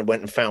my dad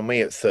went and found me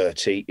at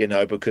 30, you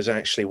know, because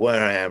actually,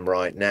 where I am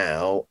right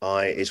now,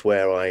 is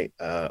where I'm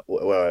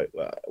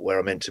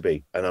meant to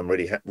be, and I'm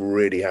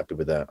really happy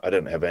with that. I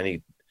don't have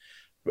any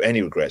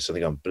regrets. I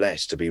think I'm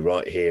blessed to be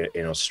right here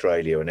in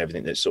Australia, and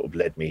everything that sort of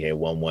led me here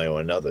one way or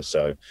another.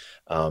 So,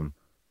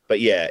 but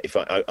yeah, if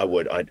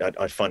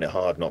I'd find it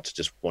hard not to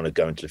just want to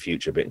go into the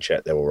future a bit and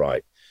check they're all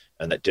right,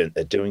 and that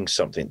they're doing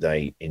something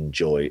they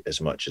enjoy as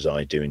much as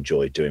I do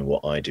enjoy doing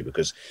what I do,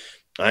 because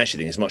I actually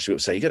think as much as people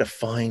say you got to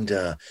find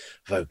a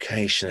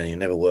vocation and you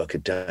never work a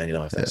day in your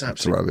life. That's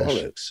absolute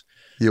bollocks.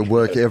 You'll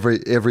work every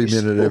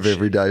minute of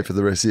every day for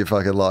the rest of your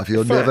fucking life.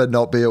 You'll never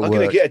not be at work. I'm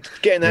going to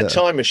get in that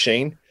time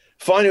machine,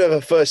 find whoever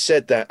first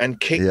said that,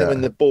 and kick them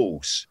in the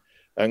balls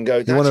and go.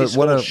 You want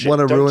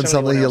to ruin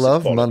something you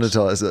love?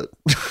 Monetize it.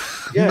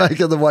 Make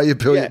it the way you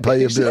pay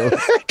your bill.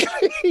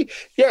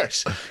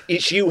 Yes,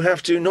 you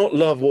have to not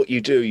love what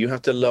you do. You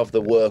have to love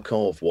the work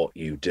of what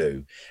you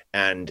do,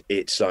 and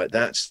it's like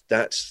that's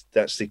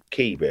the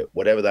key bit.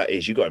 Whatever that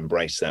is, you got to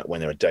embrace that. When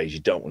there are days you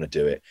don't want to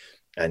do it,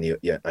 and you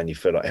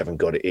feel like you haven't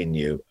got it in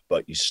you,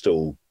 but you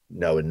still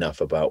know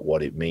enough about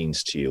what it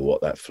means to you,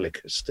 what that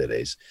flicker still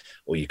is,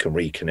 or you can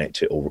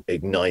reconnect it or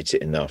ignite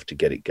it enough to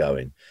get it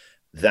going.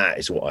 That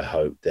is what I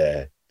hope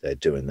they're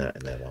doing that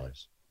in their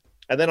lives.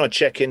 And then I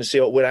check in and see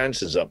what Will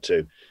Anderson's up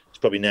to. He's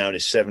probably now in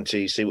his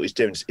 70s, see what he's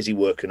doing. Is he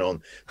working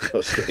on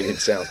getting in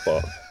South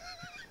Park?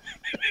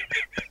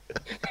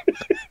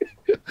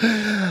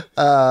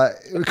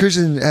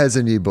 Christian has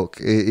a new book.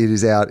 It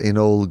is out in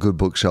all good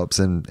bookshops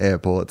and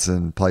airports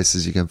and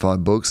places you can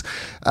find books.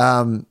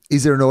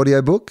 Is there an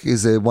audio book?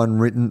 Is there one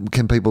written?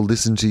 Can people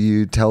listen to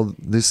you tell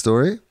this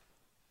story?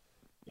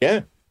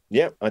 Yeah,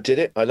 I did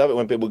it. I love it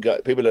when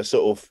people are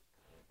sort of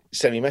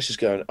sending me messages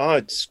going, "Oh,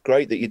 it's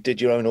great that you did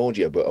your own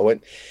audio." But I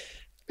went,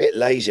 bit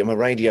lazy. I'm a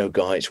radio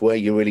guy. It's where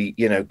you really,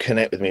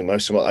 connect with me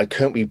most of all. I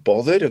can't be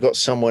bothered. I've got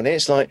someone here.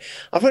 It's like,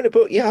 I've read a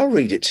book. Yeah, I'll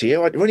read it to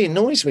you. It really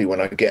annoys me when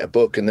I get a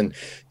book and then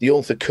the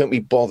author can't be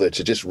bothered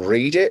to just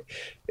read it.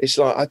 It's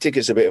like, I think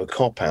it's a bit of a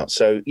cop-out.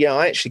 So, yeah,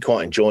 I actually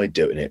quite enjoyed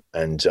doing it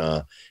and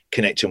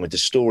connecting with the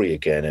story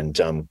again. And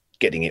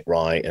getting it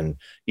right. And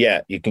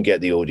yeah, you can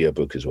get the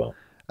audiobook as well.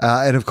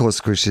 And of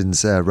course,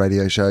 Christian's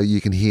radio show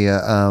you can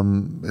hear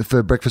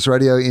for breakfast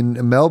radio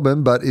in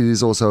Melbourne, but it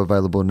is also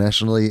available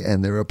nationally,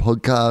 and there are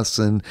podcasts.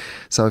 And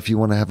so if you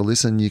want to have a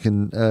listen, you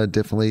can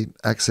definitely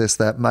access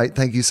that. Mate,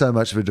 thank you so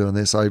much for doing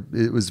this.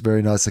 It was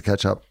very nice to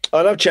catch up.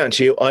 I love chatting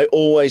to you. I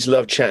always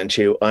love chatting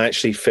to you. I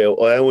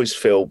always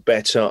feel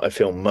better. I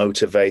feel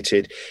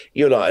motivated.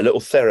 You're like a little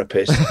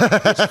therapist.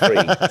 It's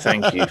free.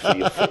 Thank you for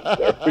your free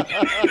therapy.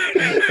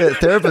 Yeah,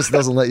 therapist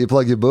doesn't let you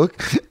plug your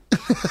book.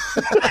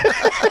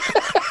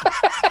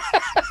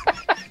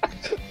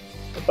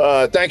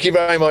 Thank you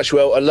very much,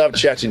 Will. I love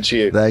chatting to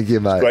you. Thank you,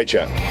 mate. Great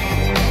chat.